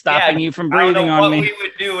plastic stopping you from breathing on me. What we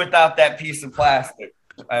would do without that piece of plastic.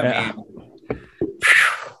 I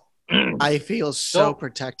mean, I feel so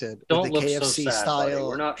protected with the KFC so sad, style.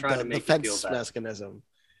 We're not trying to make defense you feel bad. mechanism.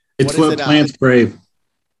 It's what plants crave.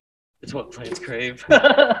 It's what plants crave.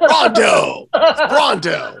 Rondo.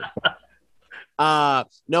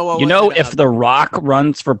 No, you know, if The Rock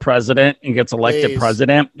runs for president and gets elected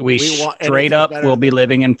president, we straight up will be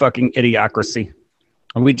living in fucking idiocracy.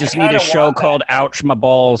 We just need a show called "Ouch My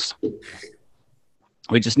Balls."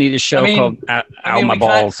 We just need a show called "Ow My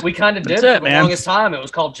Balls." We kind of did for the longest time. It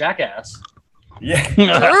was called Jackass. Yeah,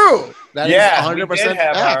 true. That is Yeah, 100%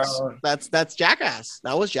 facts. That's Jackass.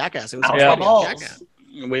 That was Jackass. It was Jackass.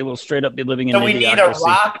 We will straight up be living in So we need a idiocracy.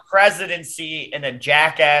 Rock presidency and a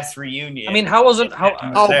Jackass reunion. I mean, how was it?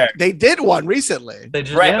 Oh, they did one recently. They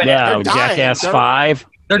just, Right, but Yeah, Jackass 5.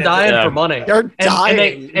 They're dying for money. They're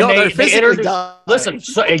dying. They're physically dying. Listen,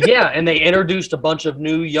 so, and they introduced a bunch of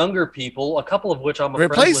new younger people, a couple of which I'm a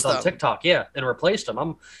friend with on TikTok. Yeah, and replaced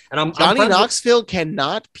them. Johnny Knoxville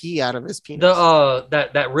cannot pee out of his penis.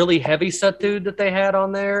 That really heavy set dude that they had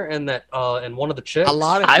on there, and one of the chicks.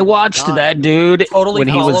 I watched that dude when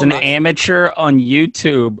he was an amateur on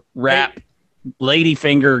YouTube rap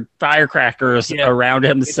ladyfinger firecrackers around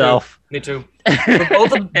himself. Me too.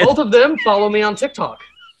 Both of them follow me on TikTok.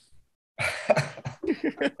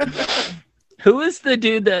 Who is the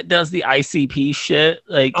dude that does the ICP shit?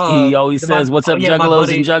 Like he always says, "What's up,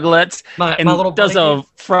 juggalos and juggalettes?" And my little does a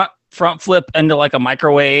front flip into like a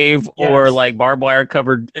microwave or like barbed wire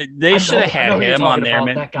covered. They should have had him on there,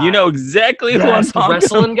 man. You know exactly who I'm talking about.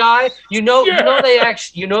 Wrestling guy. You know they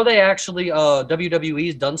actually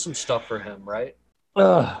WWE's done some stuff for him, right?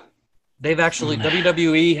 They've actually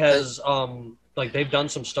WWE has they've done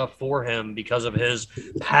some stuff for him because of his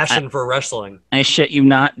passion for wrestling. I shit you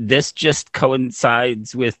not. This just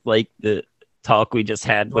coincides with like the talk we just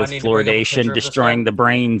had with fluoridation destroying the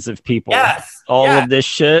brains of people. Yes. All of this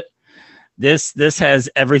shit. This has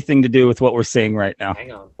everything to do with what we're seeing right now.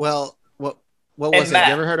 Hang on. Well, what was it?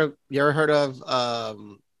 You ever heard of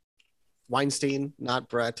Weinstein? Not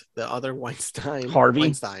Brett. The other Weinstein. Harvey.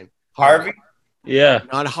 Weinstein. Harvey. Yeah.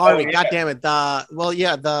 Not Harvey. yeah. God damn it. The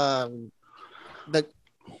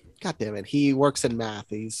God damn it. He works in math.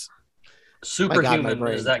 He's Superhuman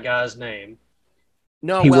is that guy's name.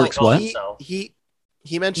 No, he works what? He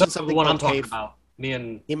mentioned something what called I'm talking about.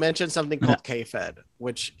 He mentioned something called K-Fed,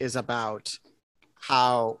 which is about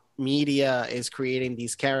how media is creating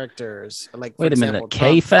these characters. Like, wait a minute,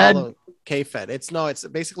 K-Fed? K-Fed. It's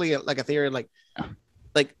basically like a theory, like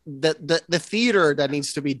the theater that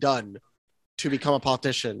needs to be done to become a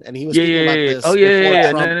politician. And he was speaking about this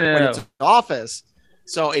before Trump went into office.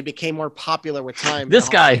 So it became more popular with time. This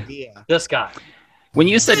guy. When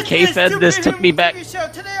you said K-Fed, this took me back.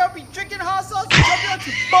 Today I'll be drinking hot sauce and jumping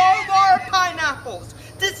onto Bolivar pineapples.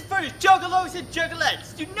 This is for the juggalos and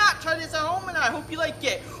juggalettes. Do not try this at home, and I hope you like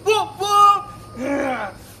it. Whoa, whoa!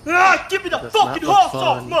 Give me the fucking hot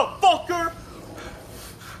sauce, motherfucker!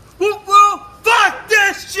 Whoa! Fuck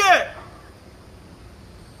this shit!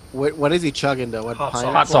 What is he chugging though? What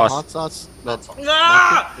hot sauce? Hot sauce? Fuck!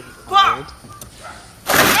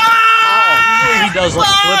 He does like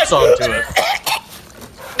flips onto it.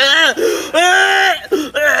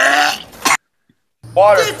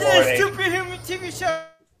 Water This is Superhuman TV show.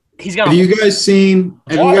 He's got. Have you guys seen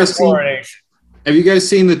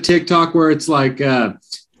the TikTok where it's like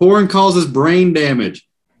porn causes brain damage?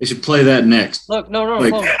 They should play that next. Look, no.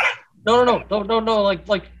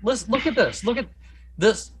 Like, listen, look at this. Look at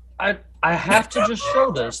this. I have to just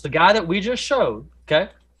show this. The guy that we just showed. Okay.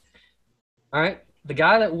 All right. The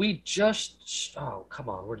guy that we just. Oh, come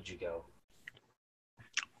on. Where did you go?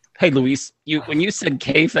 Hey, Luis, when you said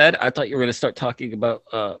K-Fed, I thought you were going to start talking about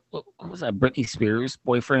what was that? Britney Spears'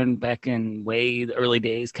 boyfriend back in the early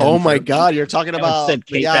days. Oh my God, you're talking about?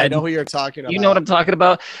 Yeah, I know who you're talking about. You know what I'm talking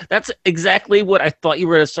about? That's exactly what I thought you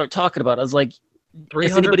were going to start talking about. I was like,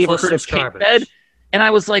 has anybody ever heard of K-Fed? And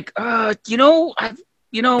I was like, I've got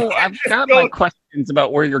my questions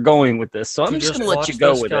about where you're going with this, so I'm just going to let you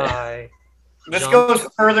go with it. This goes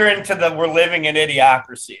further into we're living in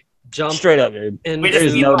idiocracy. Jump straight up, dude. And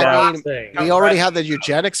there's no doubt. We already have the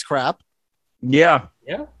eugenics crap. Yeah.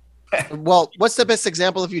 Well, what's the best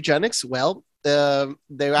example of eugenics? Well,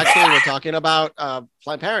 they actually were talking about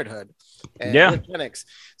Planned Parenthood and eugenics.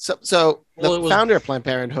 So the founder of Planned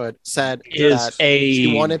Parenthood said that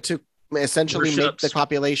she wanted to essentially make the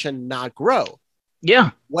population not grow.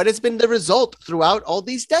 Yeah. What has been the result throughout all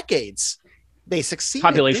these decades? They succeeded.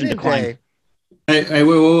 Population decline. Hey,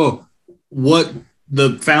 whoa. What?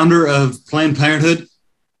 The founder of Planned Parenthood,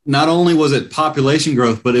 not only was it population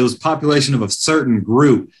growth, but it was population of a certain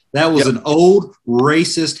group. That was an old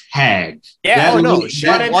racist hag. Yeah,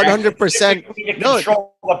 100%.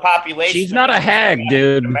 Control the population. She's not a hag,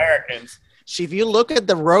 dude. Americans. If you look at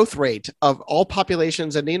the growth rate of all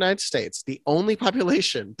populations in the United States, the only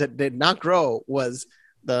population that did not grow was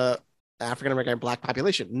the African American Black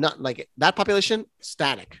population. Not like that population,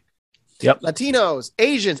 static. Yep. Latinos,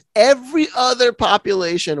 Asians, every other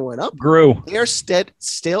population went up. Grew. They're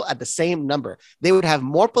still at the same number. They would have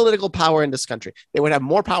more political power in this country. They would have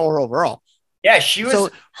more power overall. Yeah, she was.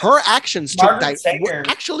 So her actions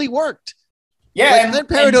actually worked. Yeah, like, Planned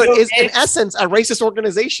Parenthood is in essence a racist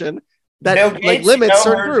organization that Bill Gates, like limits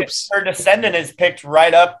certain groups. Her descendant is picked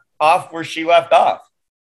right up off where she left off.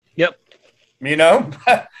 Yep. You know,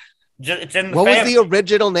 it's in the What family. was the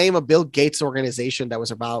original name of Bill Gates' organization that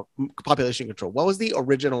was about population control? What was the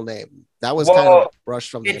original name? That was kind of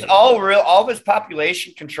brushed from the It's all real. All this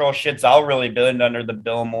population control shit's all really built under the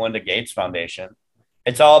Bill and Melinda Gates Foundation.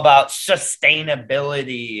 It's all about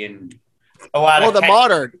sustainability and a lot of the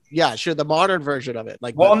modern, the modern version of it.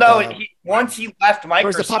 Like, once he left Microsoft,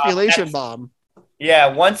 where's the population bomb? Yeah,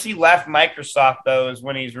 once he left Microsoft, though, is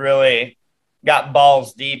when he's really got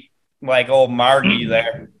balls deep, like old Margie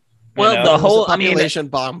there. Well, the whole population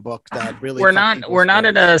bomb book that really we're not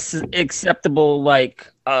at a acceptable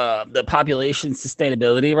the population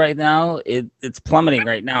sustainability right now. It's plummeting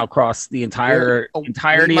right now across the entirety of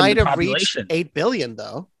the population. 8 billion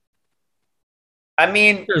though. I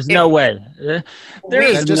mean, there's no way. There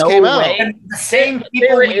is no way. And the same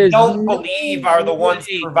people we don't believe are the ones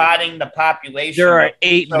providing the population. There are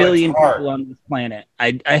 8 billion people on this planet.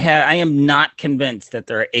 I am not convinced that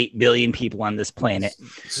there are 8 billion people on this planet.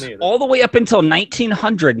 All the way up until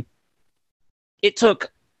 1900, it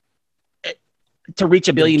took to reach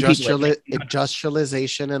a billion people.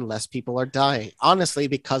 Industrialization and less people are dying. Honestly,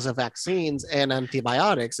 because of vaccines and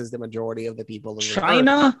antibiotics, is the majority of the people in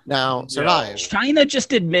China now survive. China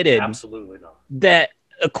just admitted absolutely not that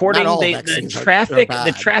according to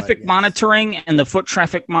the traffic monitoring and the foot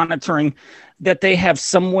traffic monitoring, that they have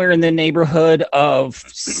somewhere in the neighborhood of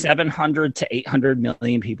 700 to 800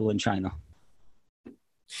 million people in China.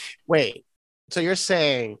 Wait, so you're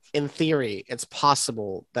saying in theory it's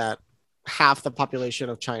possible that half the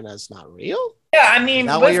population of China is not real? Yeah, I mean,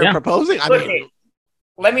 that's what you're proposing.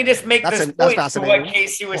 Let me just make this point to what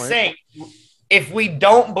Casey was saying. If we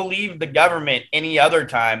don't believe the government any other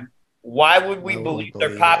time, why would we believe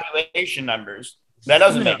their population numbers? That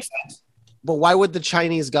doesn't make sense. But why would the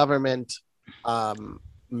Chinese government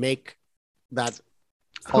make that?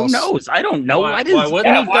 Who knows? I don't know.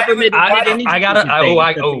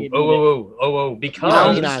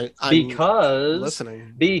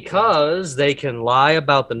 Because they can lie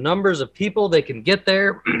about the numbers of people they can get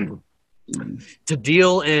there to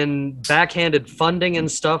deal in backhanded funding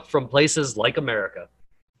and stuff from places like America.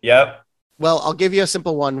 Yep. Well, I'll give you a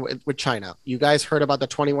simple one with China. You guys heard about the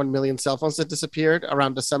 21 million cell phones that disappeared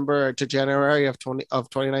around December to January of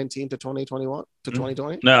 2019 to 2021 to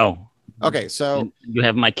 2020? No. Okay, so you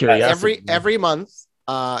have my curiosity. Every month,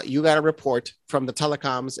 you got a report from the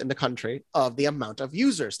telecoms in the country of the amount of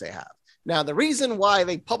users they have. Now, the reason why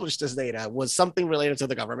they published this data was something related to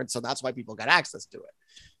the government, so that's why people got access to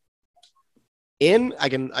it. I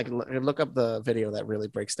can look up the video that really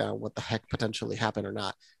breaks down what the heck potentially happened or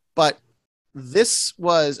not. But this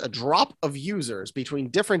was a drop of users between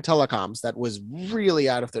different telecoms that was really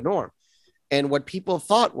out of the norm. And what people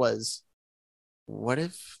thought was, what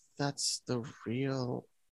if that's the real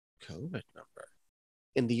COVID number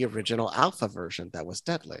in the original alpha version that was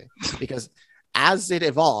deadly? Because as it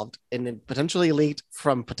evolved and it potentially leaked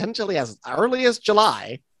from potentially as early as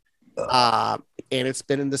July, and it's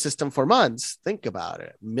been in the system for months, think about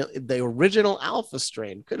it. The original alpha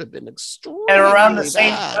strain could have been extremely and around the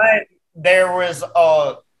same bad. time, there was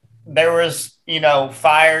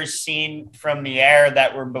fires seen from the air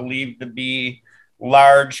that were believed to be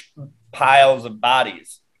large piles of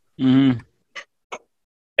bodies. Mm-hmm.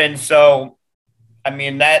 And so, I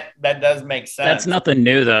mean, that does make sense. That's nothing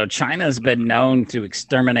new, though. China's been known to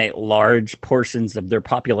exterminate large portions of their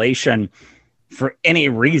population for any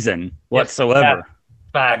reason whatsoever.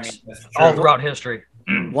 Facts. All throughout history.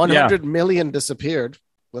 100 million disappeared.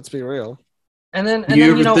 Let's be real. And then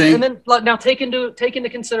now take into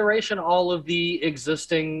consideration all of the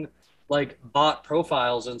existing like bot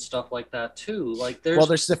profiles and stuff like that too. Like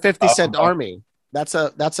there's the 50 Cent army. That's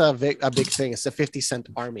a big thing. It's a 50 Cent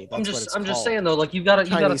army. That's I'm just saying though, like you gotta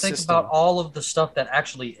think about all of the stuff that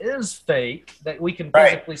actually is fake that we can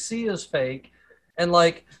physically see as fake. And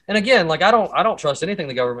again, I don't trust anything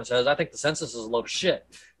the government says. I think the census is a load of shit.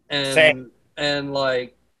 And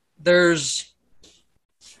like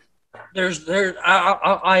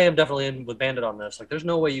I am definitely in with Bandit on this. Like there's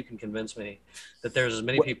no way you can convince me that there's as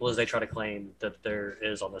many people as they try to claim that there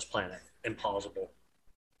is on this planet. Impossible.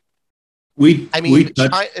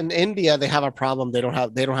 In India, they have a problem. They don't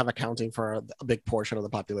have accounting for a big portion of the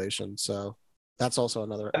population. So that's also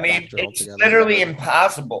another. It's literally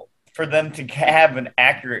impossible for them to have an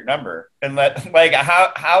accurate number, and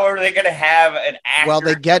how are they going to have an accurate? Well,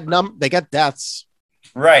 they get deaths.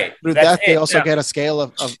 Right. Through death, they also get a scale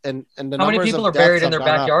of and the how many numbers people of are buried in deaths their have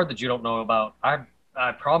gone backyard up. that you don't know about?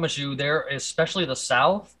 I promise you, there, especially the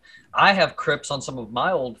South. I have crypts on some of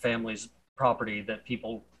my old family's property that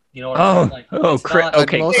people, you know what I'm saying?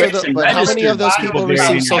 Okay. But how many of those people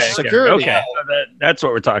receive Social Security? Okay, that's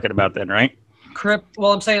what we're talking about then, right? Crypt.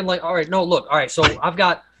 Well, I'm saying all right, no, look, all right. So I've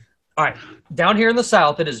got, all right, down here in the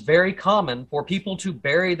South, it is very common for people to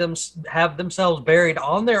have themselves buried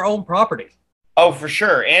on their own property. Oh, for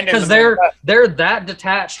sure, and because they're that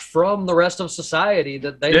detached from the rest of society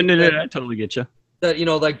that they. I totally get you.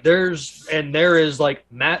 That there's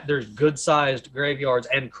there's good sized graveyards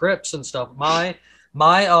and crypts and stuff. My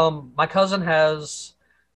cousin has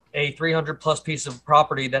a 300+ piece of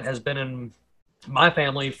property that has been in my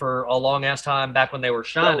family for a long ass time back when they were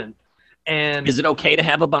shining. And is it okay to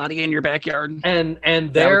have a body in your backyard?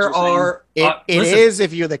 And there are it is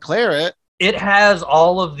if you declare it. It has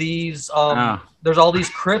all of these. There's all these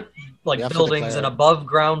crypt buildings and above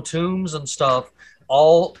ground tombs and stuff,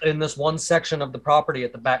 all in this one section of the property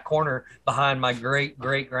at the back corner behind my great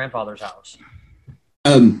grandfather's house.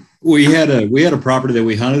 We had a property that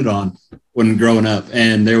we hunted on when growing up,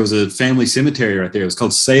 and there was a family cemetery right there. It was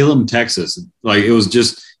called Salem, Texas.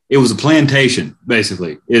 It was a plantation,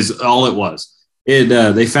 basically, is all it was.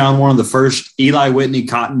 They found one of the first Eli Whitney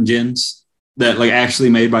cotton gins that actually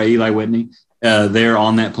made by Eli Whitney there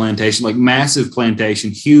on that plantation, massive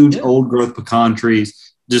plantation, huge old growth pecan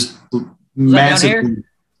trees, just massive.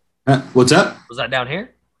 What's up? Was that down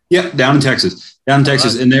here? Yeah, down in Texas. And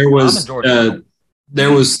there was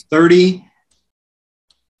there was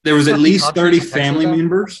at least 30 family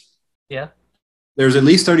members. Yeah. There's at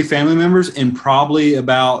least 30 family members and probably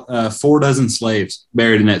about 4 dozen slaves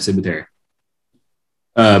buried in that cemetery.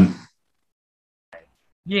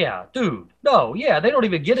 Yeah, dude. No, yeah, they don't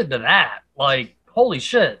even get into that. Holy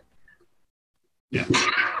shit. Yeah.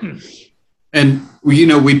 And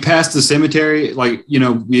we'd pass the cemetery,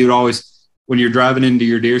 we would always, when you're driving into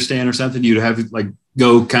your deer stand or something, you'd have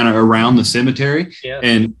go kind of around the cemetery. Yeah.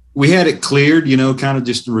 And we had it cleared, kind of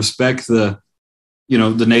just to respect the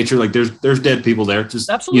nature. There's dead people there. Just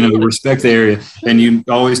absolutely. Respect the area. And you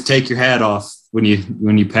always take your hat off when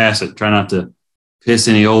you pass it. Try not to piss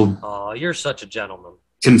any old. Oh, you're such a gentleman.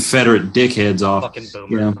 Confederate dickheads off. Fucking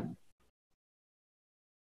boomer.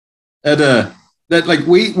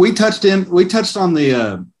 We touched on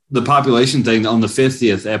the population thing on the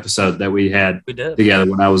 50th episode that we had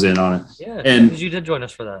together when I was in on it. Yeah, and you did join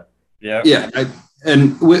us for that. Yeah.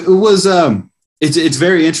 It was it's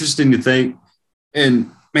very interesting to think,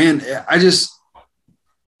 and man, I just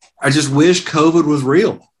wish COVID was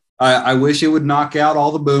real. I wish it would knock out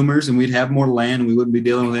all the boomers and we'd have more land and we wouldn't be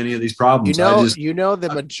dealing with any of these problems.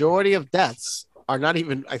 The majority of deaths are not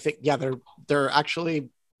even, I think, they're actually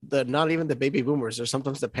not even the baby boomers. They're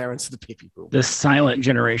sometimes the parents of the baby boomers. The silent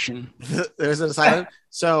generation. There's a silent.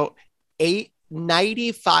 So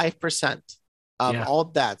 95% of all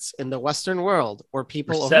deaths in the Western world were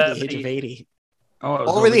people over the age of 80.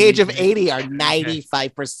 Over the age of 80 are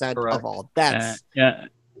 95% of all deaths.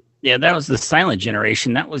 Yeah, that was the silent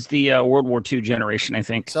generation. That was the World War II generation, I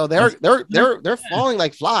think. So they're falling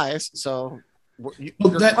like flies. So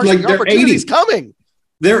they're opportunity is coming.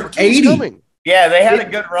 They're 80. Coming. Yeah, they had a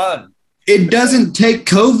good run. It doesn't take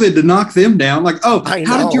COVID to knock them down. How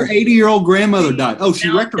did your 80-year-old grandmother die? Oh, she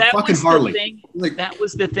wrecked her fucking Harley. That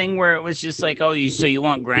was the thing where it was just you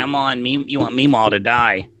want grandma and me, you want Meemaw to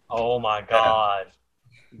die. Oh my God.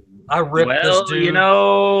 I ripped this dude.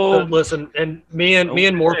 Listen, and me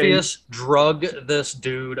and Morpheus drug this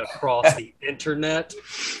dude across the internet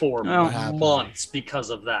for months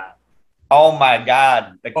because of that. Oh my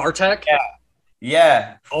God. Bartek?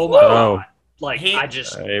 Yeah. Oh my God.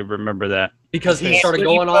 I remember that. Because he started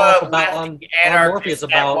going off on Morpheus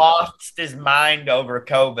about lost his mind over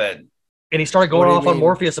COVID. And he started going off on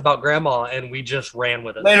Morpheus about grandma, and we just ran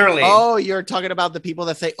with it. Literally. Oh, you're talking about the people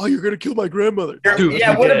that say, "Oh, you're gonna kill my grandmother." Dude,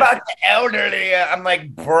 yeah. What about the elderly? I'm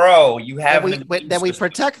like, bro, you have. Then we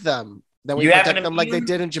protect them. Then we protect them like they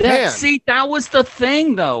did in Japan. That was the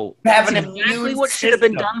thing, though. That's exactly what should have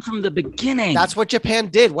been done from the beginning. That's what Japan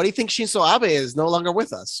did. What do you think Shinzo Abe is no longer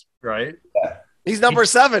with us? Right. Yeah. He's number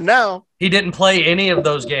 7 now. He didn't play any of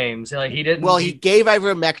those games. He didn't. Well, he gave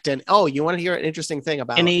ivermectin. Oh, you want to hear an interesting thing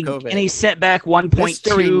about COVID? And he set back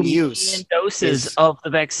 1.2 million doses of the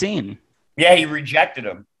vaccine. Yeah, he rejected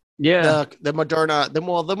them. Yeah. The Moderna, the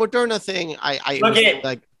Moderna thing. I Look was, at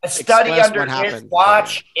like a study express under what his happened.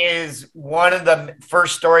 watch is one of the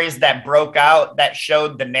first stories that broke out that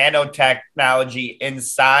showed the nanotechnology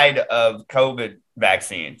inside of COVID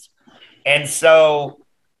vaccines. And so,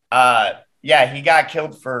 yeah, he got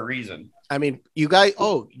killed for a reason. I mean, you guys.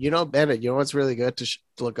 Oh, Bennett. You know what's really good to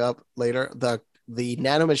look up later? The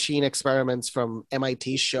nanomachine experiments from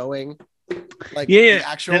MIT showing, like, the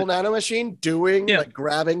actual nanomachine doing, like,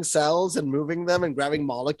 grabbing cells and moving them and grabbing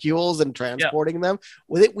molecules and transporting them.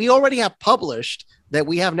 With it, we already have published that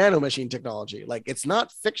we have nanomachine technology. Like, it's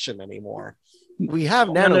not fiction anymore. We have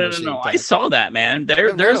nanomachine. No. I saw that, man.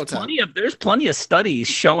 There's plenty of studies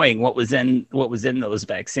showing what was in those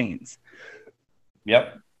vaccines.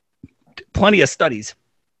 Yep. Plenty of studies.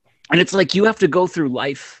 And it's like you have to go through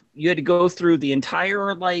life. You had to go through the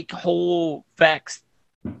entire, like, whole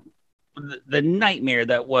the nightmare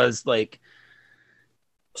that was, like,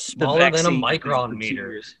 smaller than a micron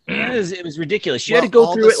meter. Yeah, it was ridiculous. You had to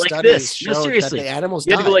go through it like this. No, seriously. The animals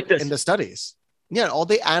you had died to go like this in the studies. Yeah, all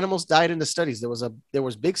the animals died in the studies. There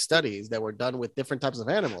was big studies that were done with different types of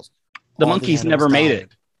animals. The monkeys never made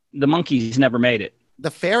it. The monkeys never made it.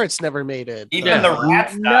 The ferrets never made it. Even the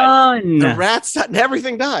rats died. None. The rats died.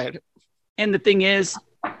 Everything died. And the thing is,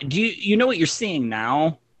 do you know what you're seeing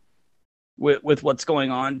now with what's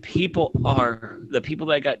going on? The people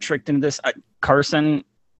that got tricked into this. Carson,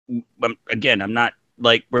 again, I'm not,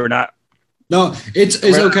 like, we're not. No, it's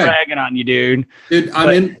okay. Bragging on you, dude.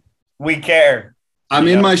 Dude, we care. I'm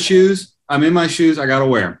in my shoes. I gotta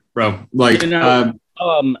wear them, bro. Like,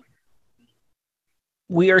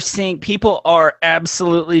 we are seeing people are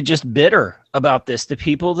absolutely just bitter about this. The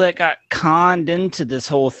people that got conned into this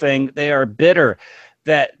whole thing, they are bitter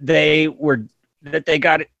that they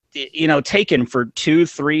got, taken for 2,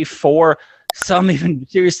 3, 4, some even,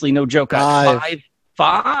 seriously, no joke, five.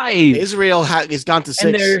 Israel has gone to 6.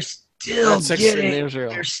 And they're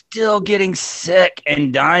still getting sick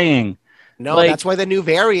and dying. No, that's why the new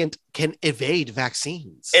variant can evade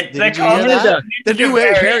vaccines. The new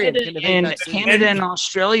variant can evade vaccines. Canada and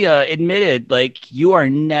Australia admitted, like, you are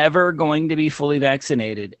never going to be fully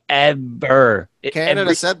vaccinated, ever.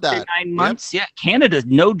 Canada said that. 9 months, Canada,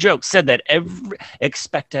 no joke, said that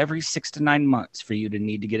expect every 6 to 9 months for you to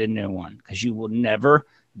need to get a new one, because you will never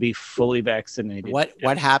be fully vaccinated.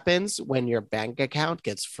 What happens when your bank account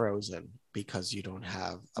gets frozen because you don't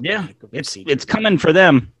have a medical procedure? It's coming for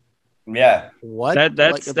them. Yeah.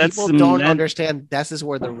 People don't understand. This is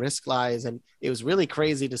where the risk lies, and it was really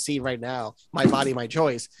crazy to see right now. My body, my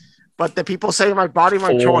choice. But the people say my body,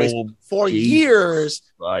 my choice for years.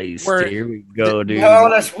 Here we go, dude.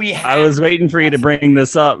 I was waiting for you to bring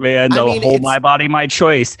this up, man. My body, my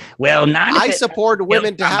choice. Well, I support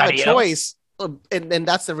women to have a choice. And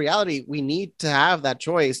that's the reality. We need to have that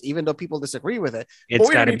choice, even though people disagree with it. It's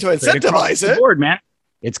got to incentivize it. Board, man.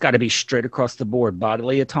 It's got to be straight across the board.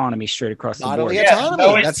 Bodily autonomy, straight across the board. Bodily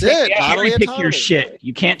autonomy. That's it. Cherry pick your shit.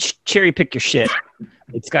 You can't cherry pick your shit.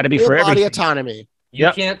 It's got to be for everybody. Body autonomy.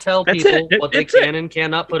 You can't tell people what they can and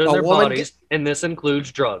cannot put in their bodies, and this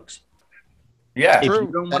includes drugs. Yeah. If you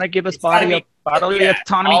don't want to give us bodily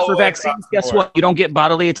autonomy for vaccines, guess what? You don't get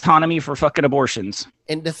bodily autonomy for fucking abortions.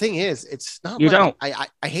 And the thing is, it's not. You don't. I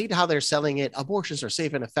hate how they're selling it. Abortions are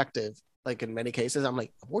safe and effective. Like, in many cases, I'm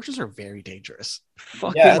like, abortions are very dangerous.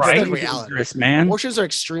 That's the reality, man. Abortions are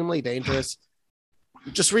extremely dangerous.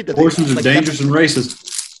 Just read the abortions are dangerous and racist.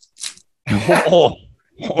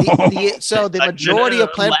 So the majority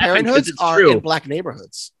of Planned Parenthoods are in black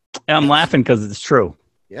neighborhoods. I'm laughing because it's true.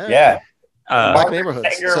 Yeah. Black neighborhoods.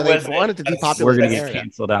 So they wanted to depopulate. We're going to get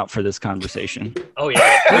canceled out for this conversation. Oh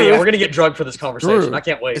yeah, we're going to get drugged for this conversation. True. I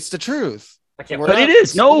can't wait. It's the truth. I can't. But it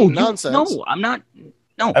is nonsense. No, I'm not.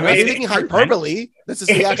 No, I mean, I'm thinking hyperbole. This is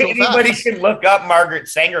the actual anybody fact. can look up Margaret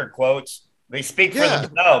Sanger quotes. They speak for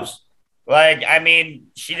themselves. Like, I mean,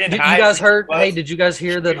 she didn't. Did you guys heard? Hey, did you guys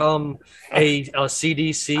hear that? A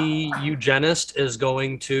CDC eugenist is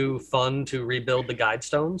going to fund to rebuild the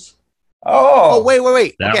Guidestones. Oh, wait.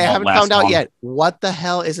 Okay, I haven't found out long. yet. What the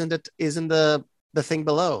hell isn't the thing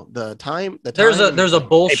below the time? There's a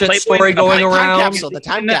bullshit story going around. The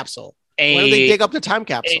time capsule. When do they dig up the time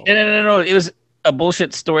capsule? No. It was a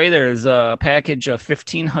bullshit story. There's a package of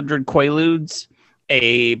 1,500 Quaaludes,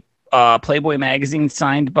 a Playboy magazine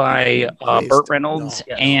signed by Burt Reynolds,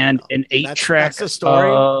 and an 8-track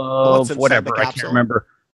of whatever. I can't remember.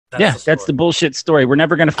 That's the bullshit story. We're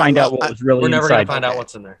never going to find out what was really inside. We're never going to find out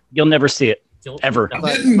what's in there. You'll never see it. Ever.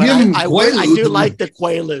 But I do like the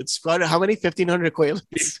Quaaludes. How many? 1,500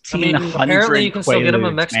 Quaaludes? I mean, apparently you can still get them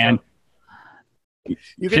in Mexico. Man.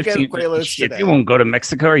 You can get 15 Quaaludes shit, today. they won't go to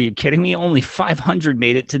Mexico. Are you kidding me? Only 500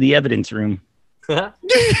 made it to the evidence room.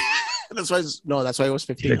 That's why. That's why it was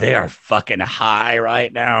 15. Dude, they are fucking high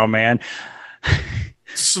right now, man.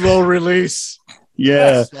 Slow release.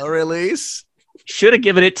 Yeah. Slow release. Should have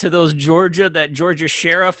given it to that Georgia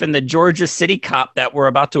sheriff and the Georgia city cop that were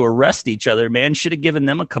about to arrest each other, man. Should have given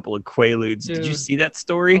them a couple of Quaaludes. Did you see that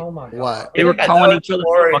story? Oh my God. What? They were calling each other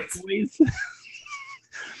fuckboys.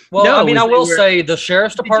 Well, No, I mean, I will were- say the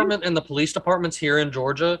sheriff's department and the police departments here in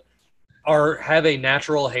Georgia have a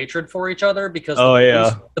natural hatred for each other because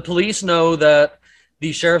the police know that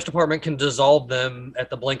the sheriff's department can dissolve them at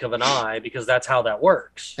the blink of an eye because that's how that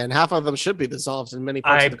works. And half of them should be dissolved in many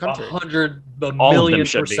parts of the country.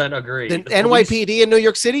 100,000,000% agree. The The police- NYPD in New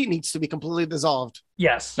York City needs to be completely dissolved.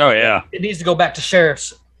 Yes. Oh yeah. It needs to go back to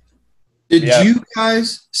sheriffs. Did you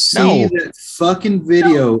guys see that fucking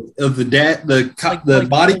video of the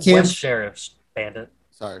body cam? West sheriffs, bandit.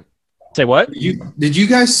 Sorry. Say what? Did you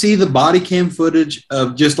guys see the body cam footage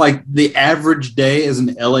of just like the average day as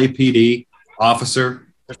an LAPD officer?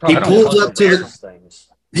 He pulls up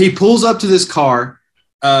to this car.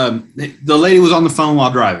 The lady was on the phone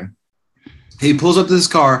while driving. He pulls up to this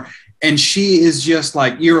car, and she is just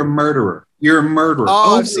like, "You're a murderer. You're a murderer."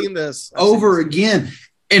 Oh, I've seen this. Again.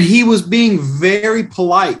 And he was being very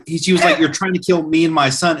polite. She was like, "You're trying to kill me and my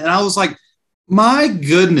son." And I was like, "My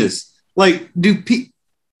goodness! Like,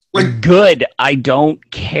 good. I don't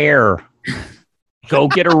care. Go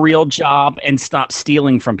get a real job and stop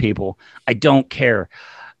stealing from people. I don't care.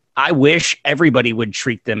 I wish everybody would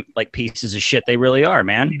treat them like pieces of shit they really are,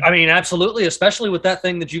 man. I mean, absolutely, especially with that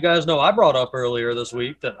thing that you guys know I brought up earlier this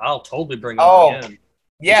week that I'll totally bring up again.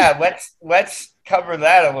 Yeah, let's cover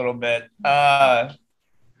that a little bit.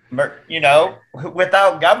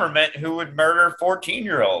 Without government, who would murder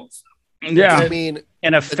 14-year-olds? Yeah, I mean,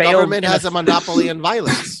 and the government has a monopoly in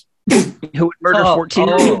violence. Who would murder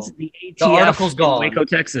 14-year-olds? The ATF the article's gone. in Waco,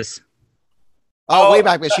 Texas.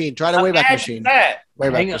 Wayback Machine. Try the Wayback Machine.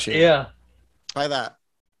 Wayback Machine. Yeah. Try that.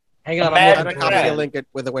 Hang on. I'm going to copy the link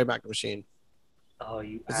with the Wayback Machine. Oh,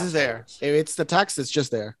 this is there. It's the text. It's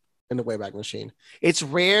just there in the Wayback Machine. It's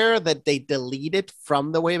rare that they delete it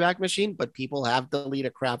from the Wayback Machine, but people have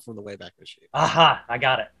deleted crap from the Wayback Machine. Aha, I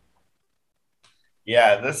got it.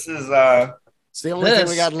 Yeah, this is it's the only thing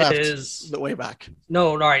we got left. Is the Wayback.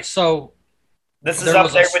 No, all right. So this is up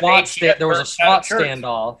there with ATF. There was a SWAT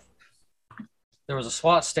standoff. There was a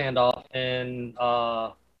SWAT standoff in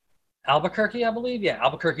Albuquerque, I believe. Yeah,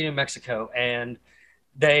 Albuquerque, New Mexico, and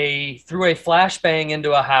they threw a flashbang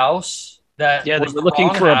into a house. They were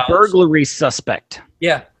looking for a burglary suspect.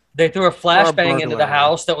 Yeah, they threw a flashbang into the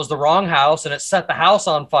house that was the wrong house, and it set the house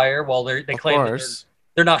on fire. Well, they claim that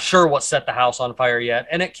they're not sure what set the house on fire yet,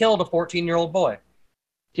 and it killed a 14-year-old boy.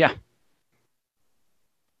 Yeah.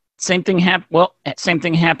 Same thing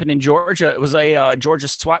happened in Georgia. It was a Georgia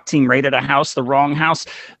SWAT team raided a house, the wrong house,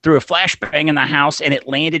 threw a flashbang in the house, and it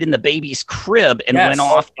landed in the baby's crib and went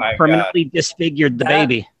off and permanently disfigured the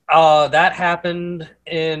baby. That happened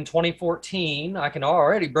in 2014. I can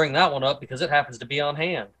already bring that one up because it happens to be on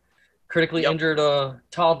hand. Critically injured a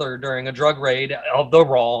toddler during a drug raid of the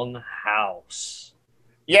wrong house.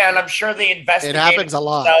 Yeah, and I'm sure the investigators it happens a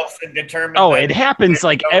lot. And determine it happens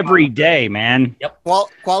like every day, man. Yep. Well,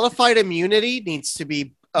 qualified immunity needs to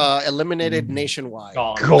be eliminated nationwide.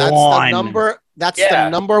 That's the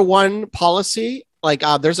number one policy. Like,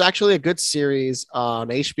 there's actually a good series on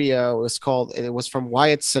HBO. It was from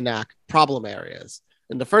Wyatt Cenac, Problem Areas.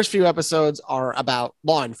 And the first few episodes are about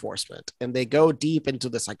law enforcement, and they go deep into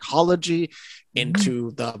the psychology,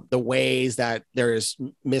 into the ways that there is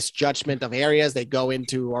misjudgment of areas. They go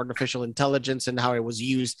into artificial intelligence and how it was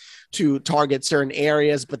used to target certain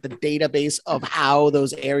areas, but the database of how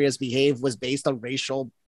those areas behave was based on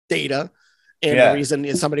racial data. And the reason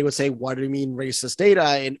is somebody would say, "What do you mean racist data?"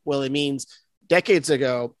 And well, it means decades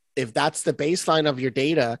ago, if that's the baseline of your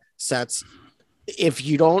data sets, if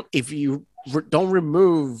you don't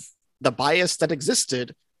remove the bias that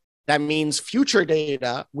existed, that means future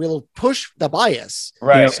data will push the bias.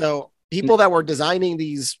 Right. So people that were designing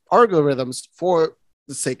these algorithms for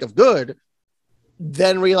the sake of good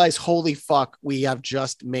then realize, holy fuck, we have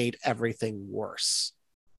just made everything worse.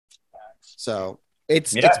 So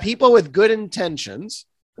it's people with good intentions.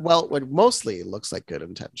 Well, what mostly looks like good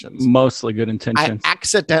intentions. Mostly good intentions.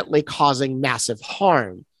 Accidentally causing massive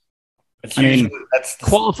harm.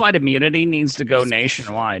 Qualified immunity needs to go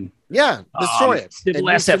nationwide. Yeah, destroy it. Civil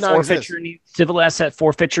asset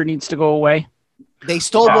forfeiture needs to go away. They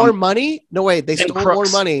stole more money. No way, they stole more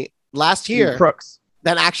money last year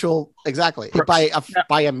than actual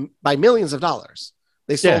by millions of dollars.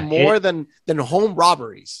 They stole Yeah, more than home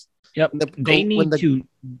robberies. Yep. They need to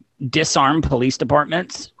disarm police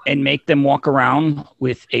departments and make them walk around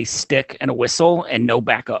with a stick and a whistle and no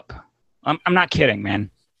backup. I'm not kidding,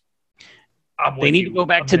 man. They need to go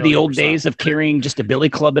back to the old days of carrying just a billy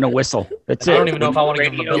club and a whistle. That's it. I don't even know if I want to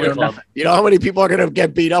give them a billy club. You know how many people are going to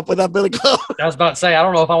get beat up with that billy club? I was about to say, I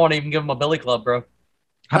don't know if I want to even give them a billy club, bro.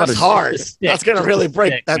 That's hard. That's going to really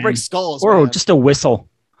break skulls. Or man. just a whistle.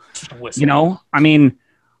 Just a whistle. You know, I mean,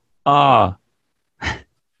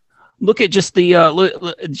 look at just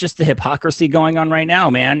the hypocrisy going on right now,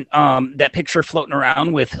 man. That picture floating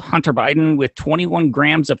around with Hunter Biden with 21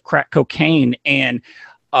 grams of crack cocaine, and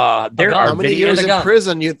there are how many years in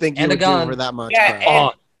prison you think you would do for that much?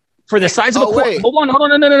 Yeah, for the size of a court. Hold on,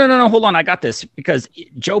 no, hold on. I got this because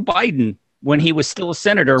Joe Biden, when he was still a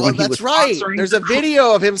senator, when he was sponsoring There's a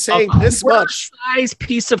video of him saying this much. Size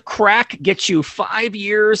piece of crack gets you 5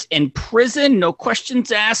 years in prison, no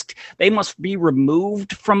questions asked. They must be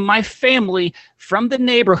removed from my family, from the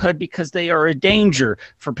neighborhood, because they are a danger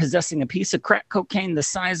for possessing a piece of crack cocaine the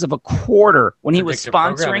size of a quarter. When he was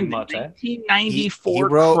sponsoring the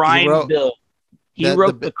 1994 crime bill. He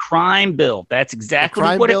wrote the crime bill. That's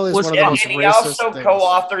exactly what it was. And he also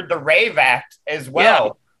co-authored the Rave Act as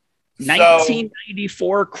well.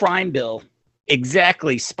 1994 crime bill,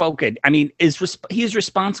 exactly spoken. I mean, he's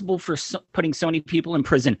responsible for putting so many people in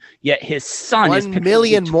prison. Yet his son 1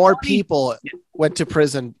 million more people went to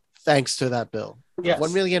prison thanks to that bill. Yes.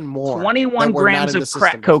 1 million more. 21 grams of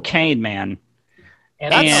crack cocaine, man.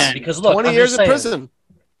 And that's because look, 20 years in prison.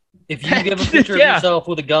 If you give a picture of yourself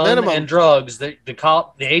with a gun and drugs, the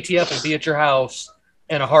ATF will be at your house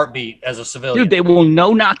in a heartbeat as a civilian. Dude, they will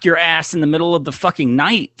no-knock your ass in the middle of the fucking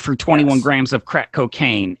night for 21 grams of crack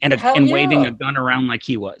cocaine and waving a gun around like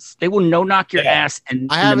he was. They will no-knock your ass. And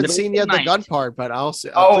I haven't seen yet the gun part, but I'll see.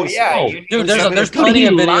 Dude, there's plenty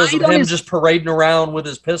of videos of him just parading around with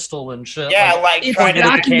his pistol and shit. Yeah, like pointing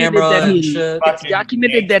at the camera and shit. It's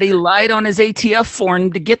documented that he lied on his ATF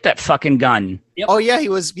form to get that fucking gun. Yep. Oh yeah,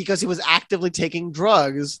 because he was actively taking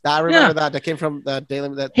drugs. I remember that came from the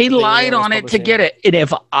Daily. He lied on it to get it. And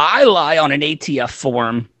if I lie on an ATF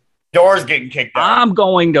form, doors getting kicked out. I'm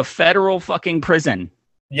going to federal fucking prison.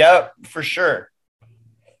 Yep, for sure.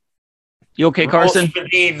 You okay, Carson? Rules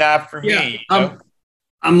for me, not for me.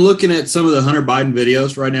 I'm looking at some of the Hunter Biden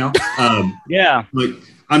videos right now. Yeah, like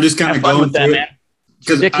I'm just kind of going through it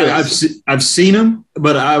because I've seen him,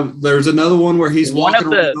 but there's another one where he's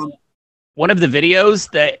walking around. One of the videos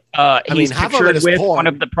that he's pictured with one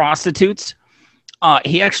of the prostitutes,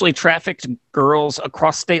 he actually trafficked girls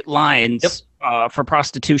across state lines for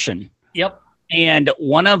prostitution. Yep. And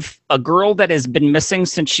a girl that has been missing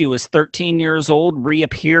since she was 13 years old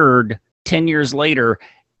reappeared 10 years later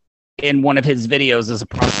in one of his videos as a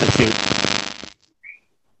prostitute.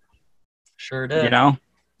 Sure did. You know?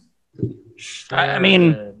 Sure I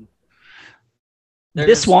mean,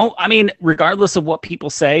 this won't, regardless of what people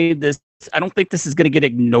say, I don't think this is going to get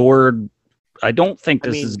ignored. I don't think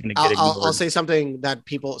this is going to get ignored. I'll say something that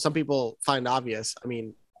some people find obvious. I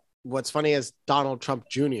mean, what's funny is Donald Trump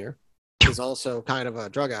Jr. is also kind of a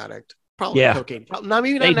drug addict. Probably cocaine.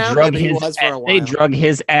 Maybe not now, but he was for a while. They drug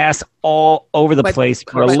his ass all over the place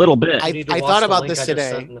for a little bit. I thought about this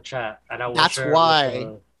today.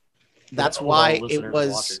 That's why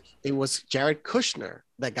it was Jared Kushner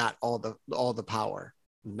that got all the power.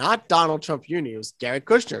 Not Donald Trump Jr. It was Jared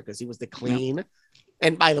Kushner because he was the clean. Yep.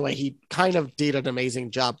 And by the way, he kind of did an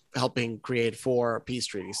amazing job helping create 4 peace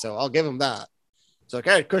treaties. So I'll give him that. So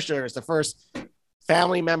Jared Kushner is the first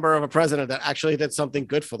family member of a president that actually did something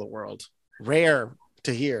good for the world. Rare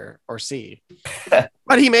to hear or see.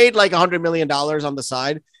 But he made like $100 million on the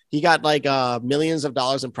side. He got like millions of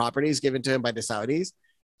dollars in properties given to him by the Saudis.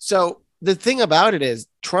 So the thing about it is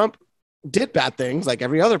Trump did bad things like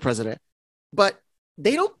every other president, but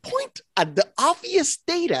they don't point at the obvious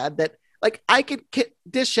data that like I could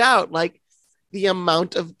dish out like the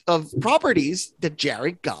amount of properties that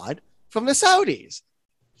Jared got from the Saudis.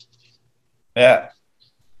 Yeah.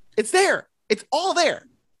 It's there. It's all there.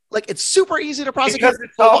 Like it's super easy to prosecute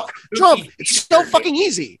Trump. It's so fucking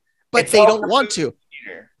easy, but they don't want to.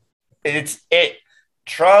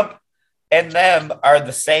 Trump and them are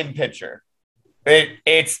the same picture.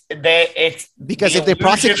 It's because if they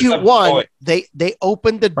prosecute one, they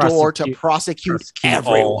open the door to prosecute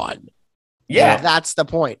everyone. Yeah, that's the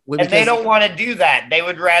point. And they don't want to do that. They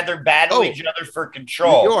would rather battle each other for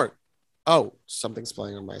control. New York. Oh, something's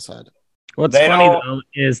playing on my side. What's funny though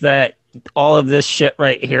is that all of this shit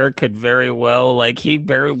right here could very well, like he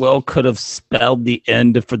very well could have spelled the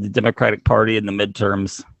end for the Democratic Party in the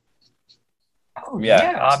midterms. Oh,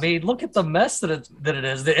 yeah. I mean, look at the mess that it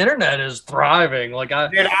is. The internet is thriving. Like I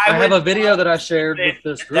have a video that I shared with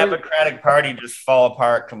this group. Democratic Party just fall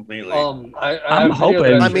apart completely. I'm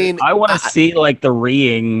hoping. I want to see like the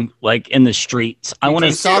reeing like in the streets. I want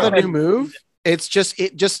to saw the new move. It's just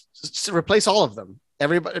replace all of them.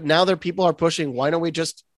 Everybody now, people are pushing. Why don't we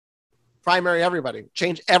just primary everybody?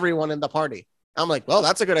 Change everyone in the party. I'm like, well,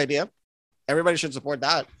 that's a good idea. Everybody should support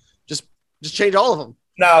that. Just change all of them.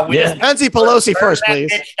 No, Nancy Pelosi first,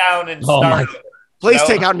 please. Down and please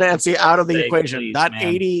take out Nancy out of the equation. That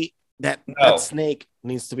 80, that snake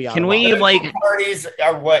needs to be out. Can we parties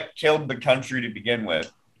are what killed the country to begin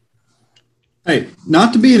with? Hey,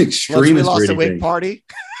 not to be an extremist. We lost or the Whig anything. Party.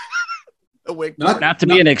 Not to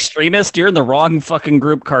be an extremist. You're in the wrong fucking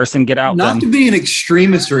group, Carson. Get out. Not to be an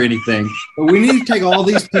extremist or anything, but we need to take all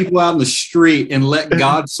these people out in the street and let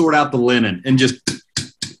God sort out the linen and just.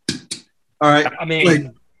 All right. I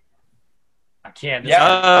mean, I can't.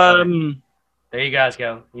 There you guys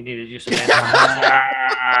go. You need to use some.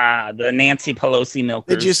 The Nancy Pelosi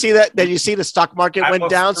milkers. Did you see that? Did you see the stock market went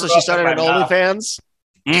down? So she started an OnlyFans.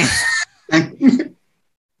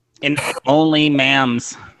 And only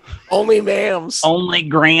ma'ams. Only ma'ams. Only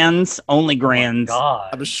grands. Only grands. Oh God.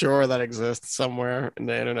 I'm sure that exists somewhere in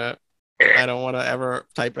the internet. I don't want to ever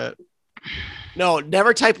type it. No,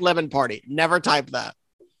 never type lemon party. Never type that.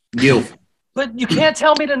 Guilt. But you can't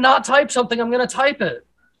tell me to not type something. I'm going to type it.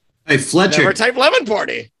 Hey, Fletcher. Never type lemon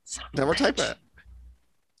party. Never type it.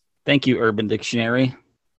 Thank you, Urban Dictionary.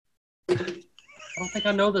 I don't think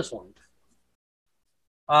I know this one.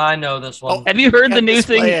 I know this one. Have you heard the new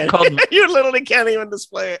thing called? You literally can't even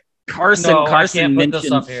display it. Carson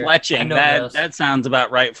mentioned here. fletching. That sounds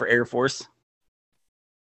about right for Air Force.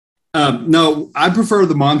 No, I prefer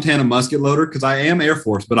the Montana musket loader because I am Air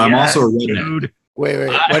Force, but I'm also a redneck. Dude. Wait.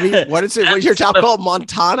 What is it? What's your top called?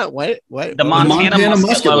 Montana? What? The Montana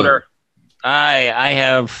musket loader. I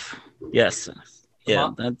have. Yes.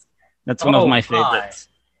 Yeah. That's one of my favorites.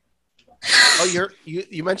 Oh,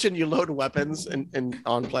 you mentioned you load weapons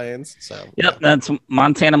on planes. So yep, that's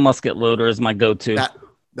Montana musket loader is my go-to.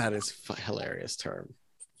 That is a hilarious term.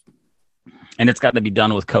 And it's got to be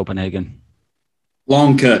done with Copenhagen.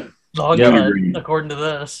 Long cut. Long cut, according to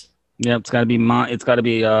this. Yeah, it's got to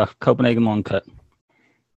be Copenhagen long cut.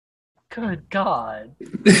 Good God.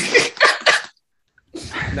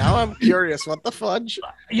 Now I'm curious. What the fudge?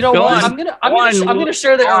 You know what? I'm gonna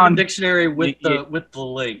share the Urban Dictionary with the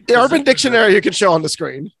link. The Urban Dictionary you can show on the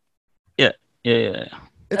screen. Yeah.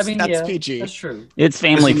 That's PG. That's true. It's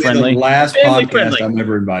family friendly. The last family podcast friendly. I'm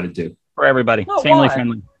ever invited to For everybody. No, It's family why?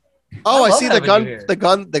 friendly. Oh, I see the having you gun. here.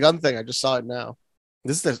 The gun thing. I just saw it now.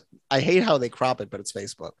 I hate how they crop it, but it's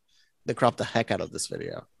Facebook. They crop the heck out of this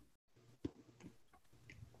video.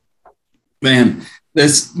 Man,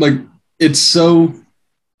 it's so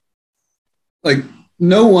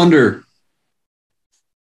no wonder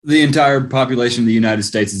the entire population of the United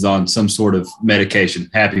States is on some sort of medication,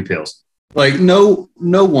 happy pills. No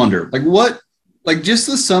wonder.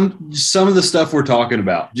 Just some of the stuff we're talking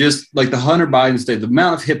about, just like the Hunter Biden state, the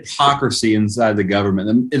amount of hypocrisy inside the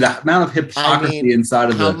government, the amount of hypocrisy inside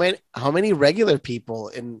of how many regular people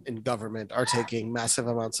in government are taking massive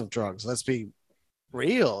amounts of drugs? Let's be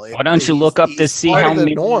real. Why don't you look up to see how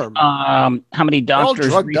many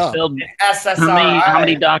doctors refilled how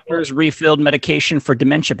many doctors refilled medication for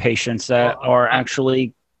dementia patients that are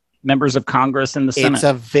actually members of Congress in the Senate? It's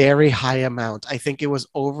a very high amount. I think it was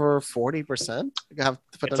over 40%.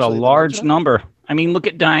 It's a large number. I mean, look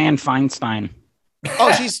at Dianne Feinstein.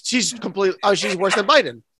 Oh, she's completely. Oh, she's worse than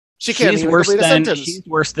Biden. She can't even complete a sentence. She's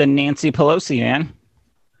worse than Nancy Pelosi, man.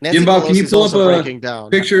 Jim Bob, can you pull up a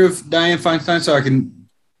picture of Dianne Feinstein so I can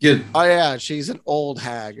get? Oh yeah, she's an old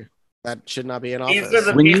hag that should not be in office.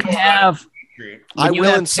 I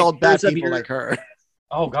will insult bad people like her.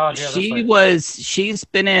 Oh God, yeah. She's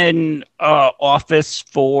been in office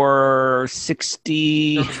for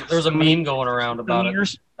 60. There's a meme going around about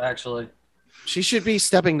it. Actually, she should be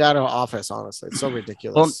stepping down of office. Honestly, it's so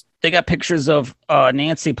ridiculous. Well, they got pictures of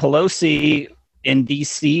Nancy Pelosi in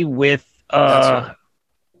D.C. with That's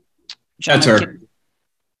her.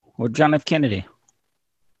 John F. Kennedy.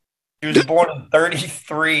 She was born in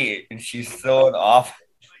 1933, and she's still in office.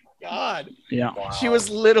 God. Yeah. Wow. She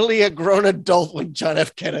was literally a grown adult when John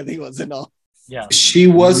F. Kennedy was in office. Yeah. She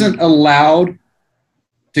wasn't allowed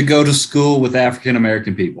to go to school with African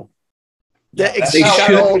American people. Yeah, they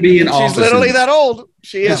shouldn't be in office. She's literally that old.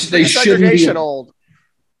 She is segregation old.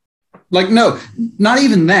 No, not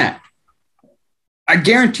even that. I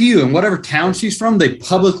guarantee you, in whatever town she's from, they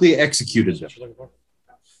publicly executed them.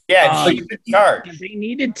 Yeah, she's in charge. They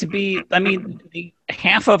needed to be. I mean,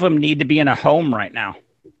 half of them need to be in a home right now.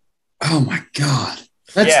 Oh my God.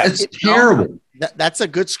 That's terrible. That's a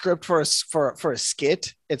good script for a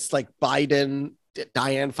skit. It's like Biden,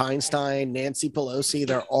 Dianne Feinstein, Nancy Pelosi,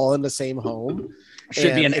 they're all in the same home.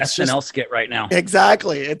 Should be an SNL skit right now.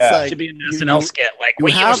 Exactly. It's like should be an SNL skit. Like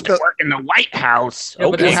we used to work in the White House. Yeah,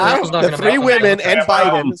 but you have the three women and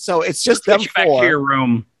Biden, so it's just them back to your four.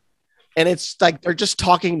 room. And it's like they're just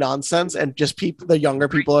talking nonsense, and just the younger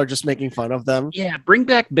people are just making fun of them. Yeah, bring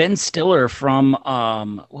back Ben Stiller from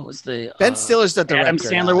what was the Ben Stiller's the director. Adam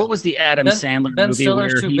Sandler. Now. What was the Adam Sandler Ben movie?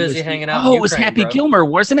 Stiller's where too he busy was hanging out. Oh, in it was Ukraine, Happy bro. Gilmore,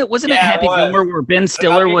 wasn't it? Wasn't it Yeah, Happy it was. Gilmore where Ben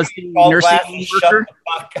Stiller was the nursing home worker?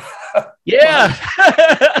 Yeah,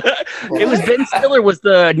 it was Ben Stiller was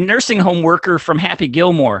the nursing home worker from Happy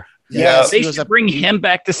Gilmore. Yeah, they should bring him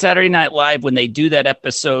back to Saturday Night Live when they do that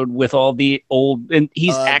episode with all the old, and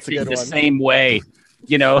he's acting the same way,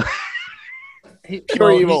 you know.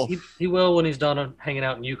 Pure evil. He will when he's done hanging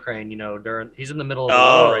out in Ukraine. You know, he's in the middle of the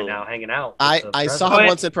war right now, hanging out. I saw him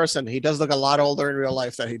once in person. He does look a lot older in real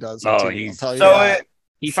life than he does. Oh, he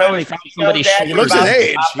finally found somebody. He looks his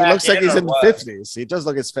age. He looks like he's in the 50s. He does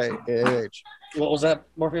look his age. What was that,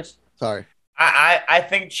 Morpheus? Sorry. I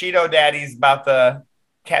think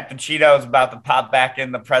Captain Cheeto is about to pop back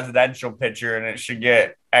in the presidential picture, and it should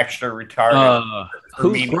get extra retarded.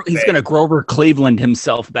 He's going to Grover Cleveland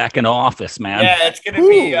himself back in office, man. Yeah, it's going to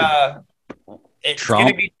be it's going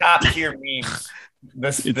to be top tier memes.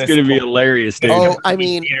 It's going to be hilarious, dude. Oh, I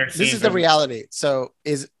mean, this is the reality. So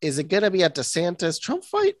is it going to be a DeSantis Trump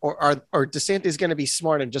fight, or DeSantis going to be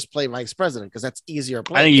smart and just play vice president because that's easier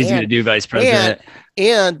play? I think he's going to do vice president.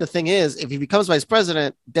 And the thing is, if he becomes vice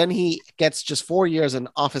president, then he gets just 4 years in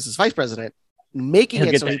office as vice president, making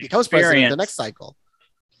it so he becomes president the next cycle.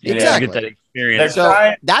 Yeah, exactly. Get that experience.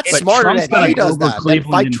 So that's smarter Trump's that he does Grover that.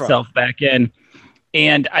 Cleveland himself back in.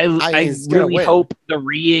 And I really hope the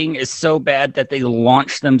reeing is so bad that they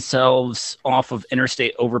launch themselves off of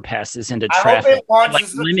interstate overpasses into traffic. Like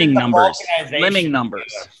lemming numbers. Lemming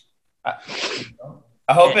numbers. I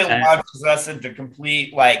hope it launches us into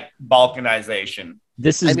complete balkanization.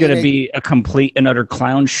 This is going to be a complete and utter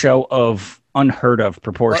clown show of unheard of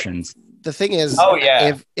proportions. The thing is,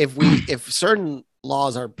 if certain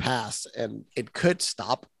laws are passed and it could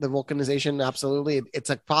stop the vulcanization, absolutely,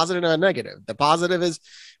 it's a positive and a negative. The positive is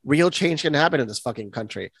real change can happen in this fucking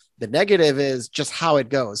country. The negative is just how it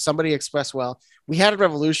goes. Somebody expressed, well, we had a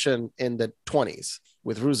revolution in the 20s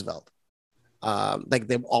with Roosevelt, like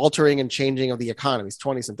the altering and changing of the economies,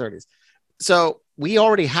 20s and 30s. So we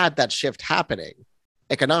already had that shift happening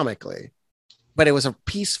economically, but it was a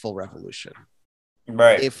peaceful revolution.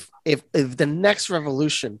 Right. If the next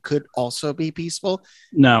revolution could also be peaceful,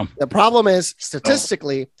 no. The problem is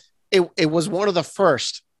statistically, it was one of the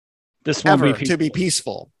first ever to be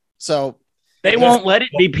peaceful. So they won't let it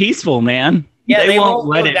be peaceful, man. Yeah, they won't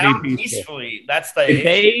let it it be peacefully. That's the issue.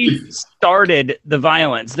 They started the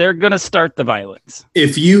violence. They're gonna start the violence.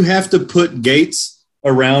 If you have to put gates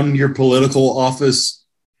around your political office,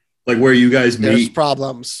 like where you guys meet, there's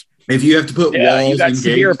problems. If you have to put walls and gates,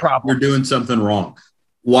 you're doing something wrong.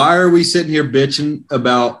 Why are we sitting here bitching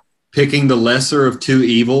about picking the lesser of two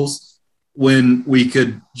evils when we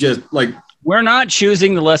could just we're not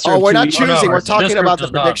choosing the lesser. We're not choosing. We're talking about the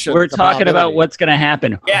prediction. We're talking about what's going to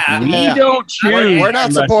happen. Yeah, we don't choose. We're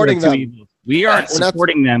not supporting them. We aren't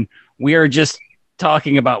supporting them. We are just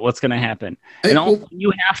talking about what's going to happen. And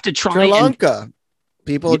you have to try. Sri Lanka,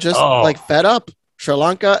 people just fed up. Sri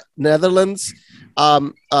Lanka, Netherlands,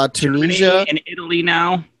 Tunisia, Germany and Italy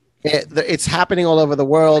now. It's happening all over the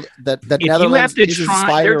world. That Netherlands is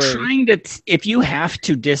inspiring. If you have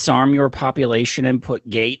to disarm your population and put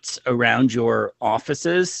gates around your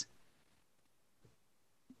offices,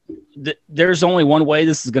 there's only one way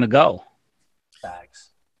this is going to go.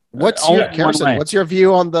 Facts. What's your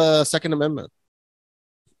view on the Second Amendment?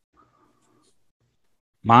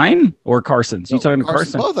 Mine or Carson's? You talking to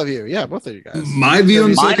Carson? Both of you. Yeah, both of you guys. My view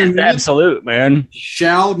on the Second Amendment, absolute, man,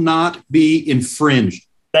 shall not be infringed.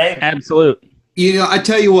 Absolute. You know, I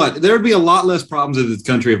tell you what, there would be a lot less problems in this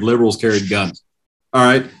country if liberals carried guns. All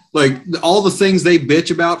right. Like all the things they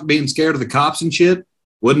bitch about being scared of the cops and shit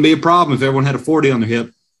wouldn't be a problem if everyone had a 40 on their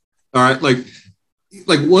hip. All right. Like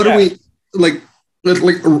what are we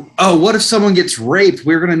what if someone gets raped?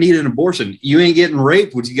 We're going to need an abortion. You ain't getting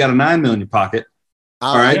raped, but you got a 9 mil in your pocket.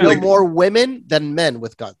 All right. I know more women than men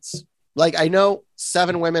with guns. Like I know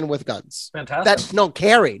 7 women with guns. Fantastic.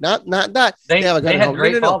 Carry, not that they have a gun. had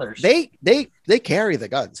great fathers. They carry the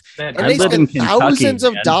guns, and they spend thousands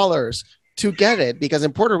of dollars to get it because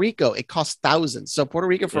in Puerto Rico it costs thousands. So Puerto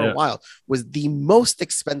Rico for a while was the most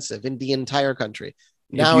expensive in the entire country.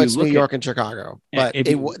 Now you it's New look York and Chicago, but if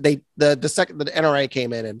you- the second the NRA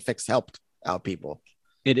came in and helped out people.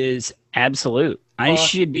 It is absolute. I Fuck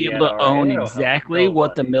should be the able to NRA. own They don't help exactly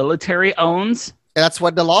what the military owns. That's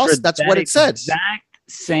what the law. for That's that what it says. Exact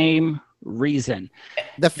same reason.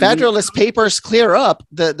 The Federalist Papers clear up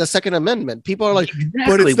the Second Amendment. People are like,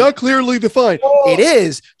 but it's not clearly defined. It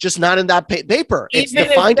is, just not in that paper. It's Even if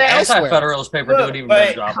defined that- elsewhere. Federalist paper do an even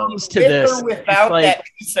better job. Comes to With this, or without it's like- that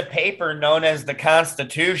piece of paper known as the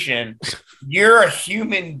Constitution, you're a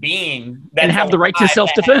human being that And have the right to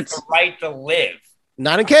self-defense. The right to live.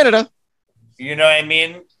 Not in Canada. You know what I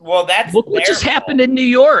mean? Well, that's Look what just happened in New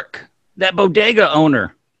York. That bodega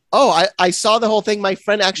owner. Oh, I saw the whole thing. My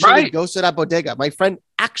friend actually Right. goes to that bodega. My friend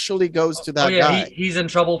actually goes to that guy. He's in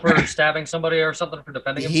trouble for stabbing somebody or something for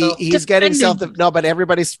defending himself. He's getting no, but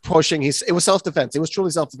everybody's pushing. It was self-defense. It was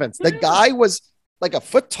truly self-defense. The guy was like a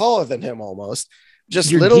foot taller than him almost.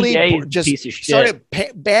 Just Your literally DA is a just piece of shit. started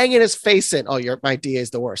banging his face in. Oh, my DA is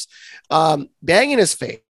the worst. Banging his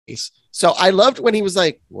face. So I loved when he was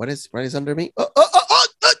like, what is under me?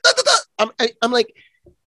 I'm like,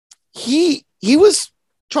 he was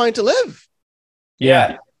trying to live.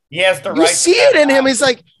 Yeah. He has the You right. see it in him. He's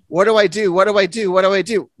like, what do I do? What do I do? What do I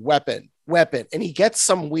do? Weapon. And he gets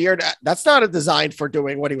some weird, that's not a design for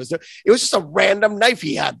doing what he was doing. It was just a random knife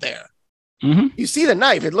he had there. Mm-hmm. You see the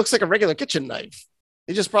knife. It looks like a regular kitchen knife.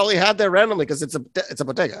 He just probably had there randomly because it's a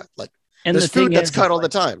bodega. Like And there's the thing food that's is, cut is all like-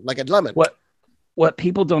 the time, like a lemon. What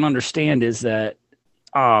people don't understand is that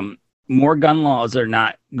more gun laws are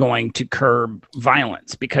not going to curb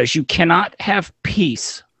violence because you cannot have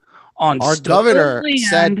peace on Our stolen governor land.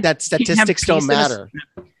 said that You can't have statistics don't peace in a- matter.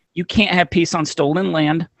 You can't have peace on stolen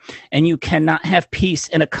land, and you cannot have peace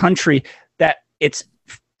in a country that its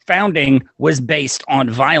founding was based on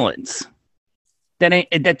violence.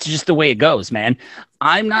 That's just the way it goes, man.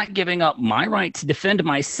 I'm not giving up my right to defend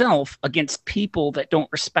myself against people that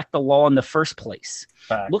don't respect the law in the first place.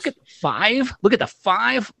 Facts. Look at the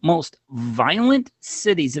five most violent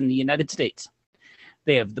cities in the United States.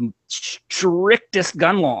 They have the strictest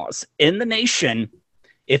gun laws in the nation.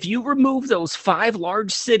 If you remove those 5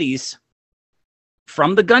 large cities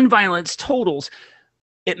from the gun violence totals,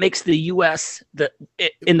 it makes the U.S.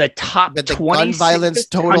 in the top But the 20 gun violence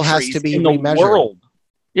total has to be in the remeasured. world.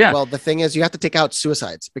 Yeah. Well, the thing is, you have to take out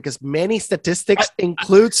suicides because many statistics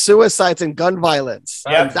include suicides and gun violence.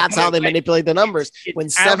 Yeah. And that's how they manipulate the numbers. When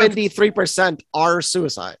 73% are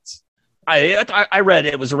suicides. I read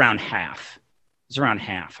it was around half. It was around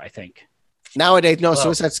half, I think. Nowadays, no,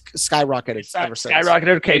 suicides skyrocketed ever since.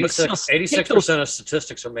 Skyrocketed, okay, but 86% of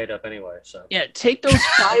statistics are made up anyway. So yeah, take those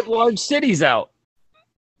 5 large cities out.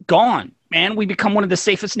 Gone, man. We become one of the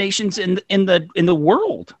safest nations in the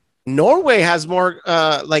world. Norway has more,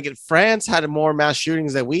 like France had more mass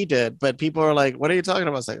shootings than we did, but people are like, "What are you talking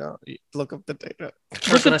about?" It's like, "Oh, look up the data."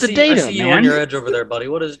 Carson, I see you on your edge over there, buddy.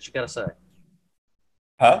 What is it you gotta say?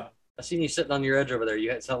 Huh? I seen you sitting on your edge over there.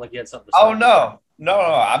 You sound like you had something to say. Oh no.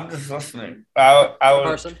 I'm just listening. I was.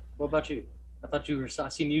 Carson, what about you? I thought I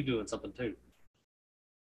seen you doing something too.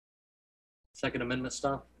 Second Amendment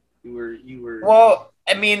stuff. You were. Well,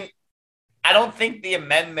 I mean, I don't think the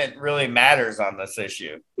amendment really matters on this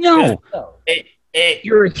issue. No.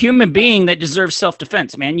 You're a human being that deserves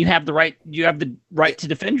self-defense, man. You have the right. You have the right to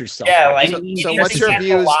defend yourself. Yeah, like So what's your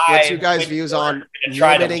views? What's your guys' views on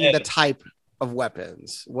limiting the type of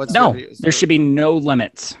weapons? What's your views? There should be no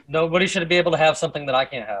limits. Nobody should be able to have something that I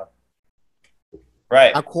can't have.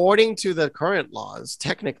 Right. According to the current laws,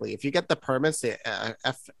 technically, if you get the permits, the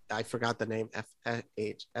I forgot the name,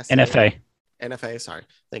 NFA. Sorry,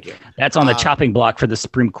 thank you. That's on the chopping block for the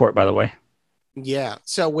Supreme Court, by the way. Yeah.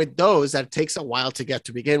 So with those, that takes a while to get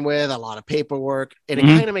to begin with, a lot of paperwork, and it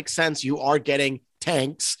Mhm. kind of makes sense. You are getting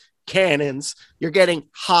tanks, cannons. You're getting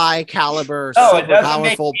high caliber, No, it super doesn't make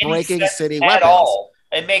powerful, any breaking sense city at weapons. all.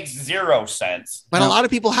 It makes zero sense. But a lot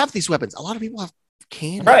of people have these weapons. A lot of people have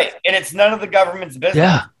cannons. Right, and it's none of the government's business.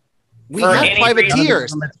 Yeah. We For had any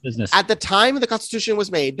privateers. Business. At the time the Constitution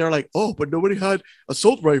was made, they're like, oh, but nobody had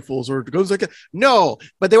assault rifles or guns like that. No,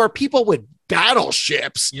 but there were people with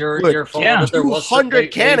battleships. You're full of it. There was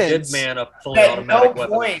 200 cannons. They did man a fully automatic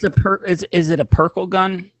weapon. Is it a Perkle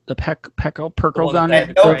gun? The Perkle gun?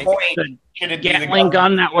 At no The- point the should it be the Gatling government.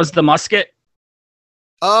 gun that was the musket?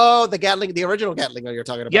 Oh, the Gatling, the original Gatling gun you're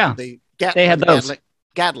talking about. Yeah. They had those.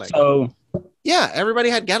 Gatling. So Yeah, everybody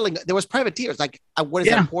had Gatling. There was privateers. Like, what is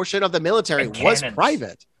Yeah. that portion of the military And was cannons.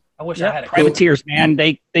 private. I wish I had a privateers, man.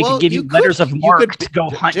 They Well, could give you you letters could- of you marque could- to go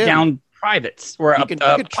hunt Jim, down privates or You can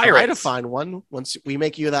try to pirates. find one once we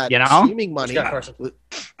make you that You know? streaming money.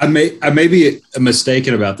 I may be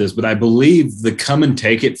mistaken about this, but I believe the Come and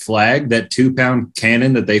Take It flag, that 2-pound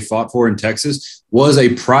cannon that they fought for in Texas, was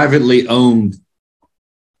a privately owned.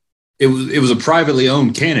 It was a privately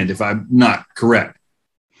owned cannon, if I'm not correct.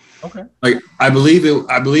 Okay. Like I believe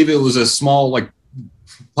it was a small like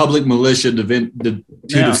public militia to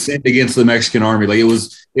defend against the Mexican army. Like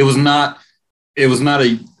it was not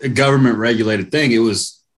a government regulated thing. It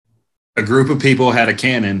was a group of people had a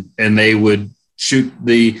cannon and they would shoot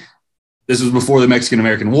this was before the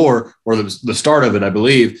Mexican-American War or the start of it, I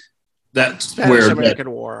believe. That's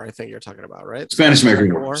Spanish-American War, I think you're talking about, right?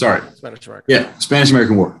 Spanish-American War. Sorry. Spanish-American. Yeah,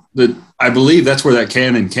 Spanish-American War. I believe that's where that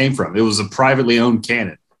cannon came from. It was a privately owned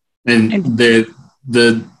cannon. And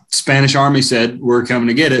the Spanish army said, we're coming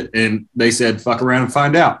to get it. And they said, fuck around and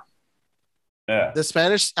find out. Yeah. The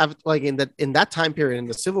Spanish, like in that time period, in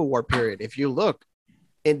the Civil War period, if you look,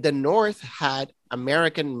 in the North had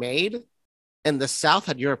American made and the South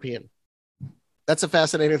had European. That's a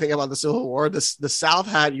fascinating thing about the Civil War. The South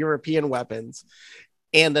had European weapons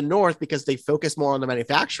and the North, because they focused more on the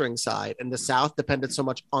manufacturing side, and the South depended so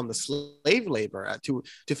much on the slave labor to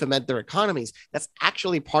foment their economies. That's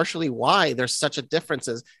actually partially why there's such a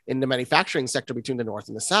differences in the manufacturing sector between the North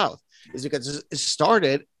and the South, is because it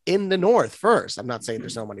started in the North first. I'm not saying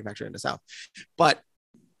there's no manufacturing in the South, but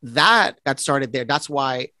that got started there. That's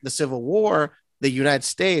why the Civil War, the United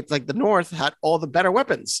States, like the North, had all the better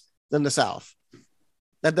weapons than the South.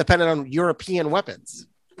 That depended on European weapons.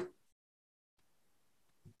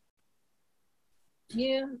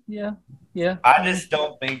 Yeah. I just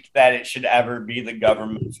don't think that it should ever be the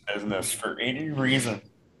government's business for any reason.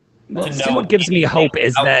 Well, see, what gives me hope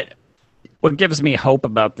is that what gives me hope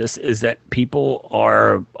about this is that people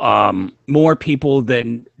are more people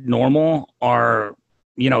than normal are,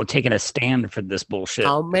 taking a stand for this bullshit.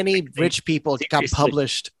 How many rich people got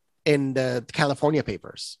published in the California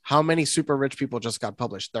papers? How many super rich people just got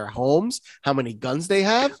published? Their homes, how many guns they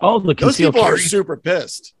have? Oh, the those people carry. Are super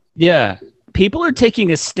pissed. Yeah. People are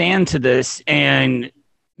taking a stand to this and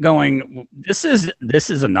going, this is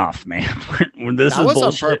enough, man. This that is was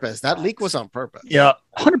bullshit. on purpose. That leak was on purpose. Yeah,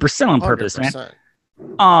 100% on purpose, 100%.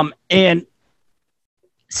 man. And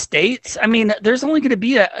states, I mean, there's only going to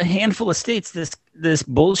be a handful of states. This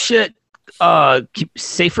bullshit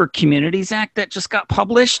Safer Communities Act that just got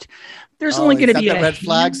published. There's only going to be the red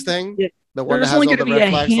flags thing. The one There's only going to be a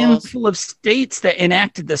handful of states that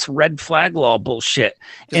enacted this red flag law bullshit,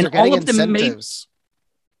 and all of them it's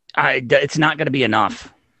not going to be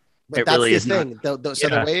enough. But it that's really the is thing. not.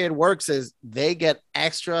 The way it works is they get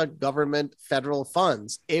extra government federal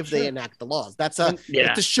funds if they enact the laws. That's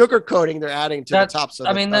it's the sugar coating they're adding to the top. So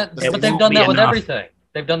but they've done that with everything.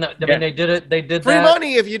 They've done that. I mean, they did it. They did free that.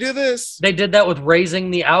 money if you do this. They did that with raising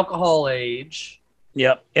the alcohol age.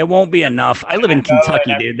 Yep, it won't be enough. I live in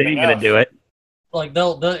Kentucky, dude. They ain't gonna do it. Like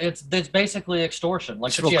it's basically extortion.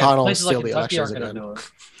 Like places like Kentucky aren't gonna do it.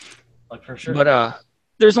 Like for sure. But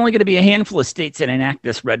there's only gonna be a handful of states that enact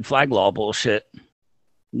this red flag law bullshit.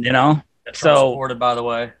 That's supported, by the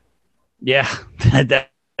way. Yeah,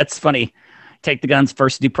 that's funny. Take the guns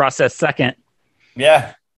first, due process second.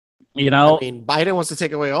 Yeah. I mean, Biden wants to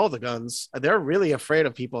take away all the guns. They're really afraid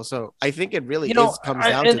of people. So I think it really comes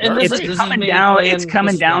down to it's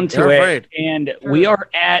coming down to it. And we are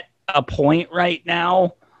at a point right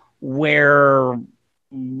now where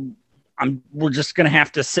we're just going to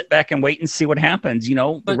have to sit back and wait and see what happens.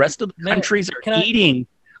 The rest of the countries are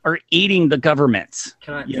eating the governments.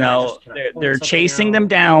 They're chasing them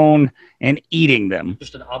down and eating them.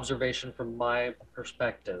 Just an observation from my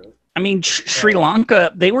perspective. I mean, Sri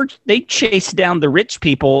Lanka, they chased down the rich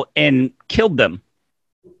people and killed them.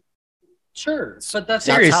 Sure, but that's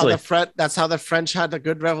how the French had the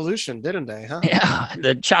good revolution, didn't they? Huh? Yeah,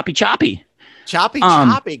 the choppy. Good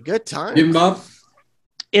time.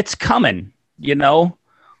 It's coming.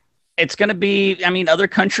 It's going to be. I mean, other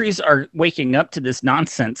countries are waking up to this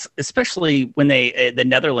nonsense, especially when the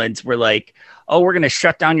Netherlands were like, "Oh, we're going to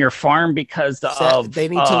shut down your farm because they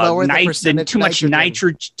need to lower the percentage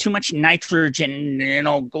too much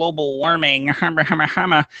nitrogen, global warming."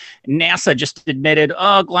 NASA just admitted,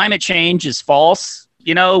 "Oh, climate change is false."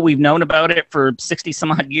 We've known about it for 60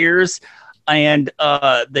 some odd years. And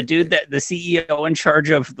the dude the CEO in charge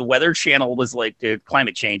of the Weather Channel was like, "Dude,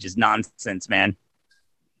 climate change is nonsense, man."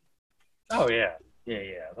 Oh yeah.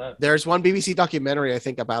 There's one BBC documentary I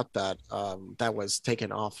think about that that was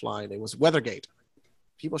taken offline. It was Weathergate.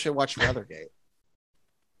 People should watch Weathergate.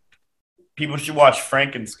 People should watch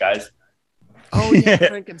Frankenskies. Oh yeah,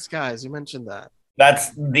 Frankenskies. You mentioned that.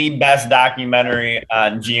 That's the best documentary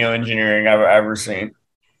on geoengineering I've ever seen.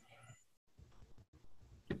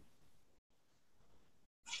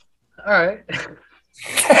 All right.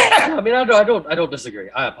 I mean, I don't disagree.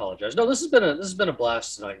 I apologize. No, this has been a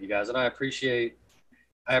blast tonight, you guys, and I appreciate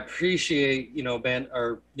Carson,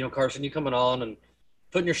 you coming on and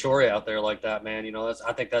putting your story out there like that, man. You know,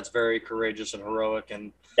 I think that's very courageous and heroic.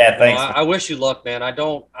 And yeah, thanks. I wish you luck, man.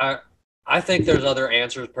 I think there's other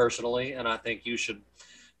answers personally, and I think you should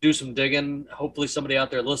do some digging. Hopefully, somebody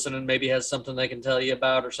out there listening maybe has something they can tell you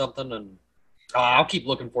about or something. And I'll keep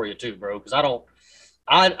looking for you too, bro, because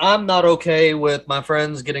I'm not okay with my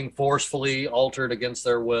friends getting forcefully altered against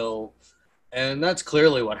their will. And that's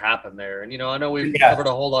clearly what happened there. And, I know we've covered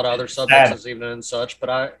a whole lot of other subjects this evening and such, but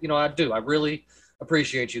I really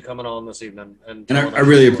appreciate you coming on this evening. And I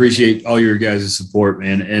really appreciate all your guys' support,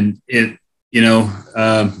 man. And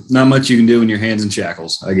not much you can do when your hands in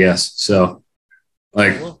shackles, I guess. So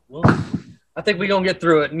well, I think we're going to get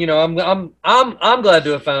through it. And, I'm glad to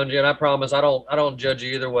have found you. And I promise I don't judge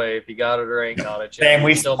you either way if you got it or ain't got it.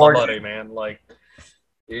 You're still my buddy, man.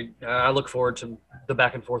 I look forward to the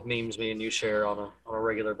back and forth memes me and you share on a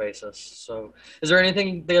regular basis. So is there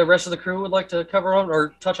anything the rest of the crew would like to cover on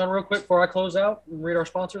or touch on real quick before I close out and read our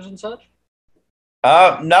sponsors and such?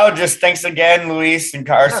 No, just thanks again, Luis and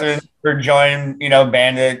Carson, for joining,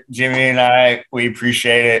 Bandit, Jimmy, and I. We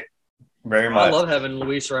appreciate it very much. I love having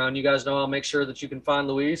Luis around. You guys know I'll make sure that you can find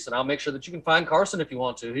Luis, and I'll make sure that you can find Carson if you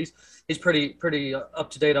want to. He's pretty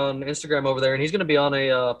up to date on Instagram over there, and he's going to be on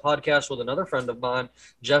a podcast with another friend of mine,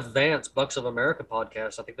 Jeff Vance, Bucks of America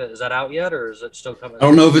podcast. I think is that out yet, or is it still coming? I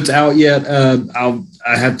don't know if it's out yet. I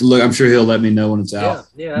have to look. I'm sure he'll let me know when it's out.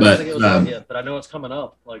 Yeah. I don't think it was out yet, but I know it's coming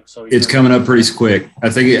up. It's coming up pretty quick.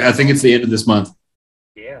 I think it's the end of this month.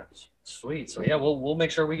 Yeah. Sweet. So we'll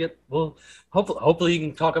make sure hopefully you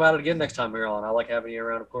can talk about it again next time we're on. I like having you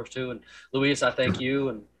around, of course, too. And Luis, I thank you,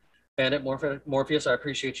 and Bandit, Morpheus, I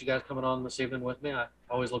appreciate you guys coming on this evening with me. I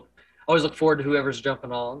always look forward to whoever's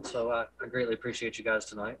jumping on. So I greatly appreciate you guys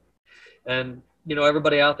tonight. And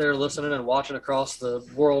everybody out there listening and watching across the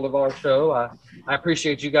world of our show, I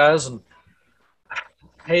appreciate you guys. And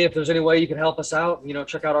hey, if there's any way you can help us out,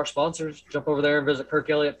 check out our sponsors. Jump over there and visit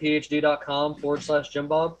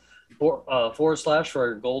kirkelliottphd.com/JimBob. / for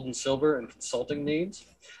our gold and silver and consulting needs.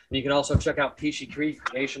 And you can also check out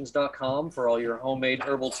peachycreations.com for all your homemade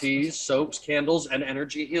herbal teas, soaps, candles, and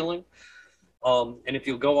energy healing. And if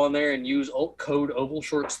you'll go on there and use code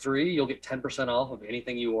OVALShorts3, you'll get 10% off of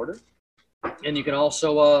anything you order. And you can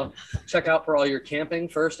also check out for all your camping,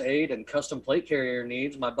 first aid, and custom plate carrier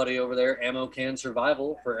needs. My buddy over there, Ammo Can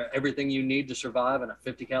Survival, for everything you need to survive in a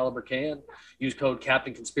 50 caliber can. Use code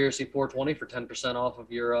Captain Conspiracy 420 for 10% off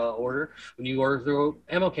of your order when you order through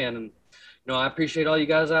Ammo Can. And I appreciate all you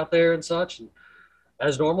guys out there and such. And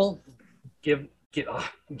as normal, give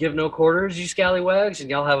no quarters, you scallywags, and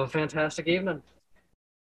y'all have a fantastic evening.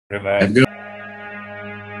 Good night.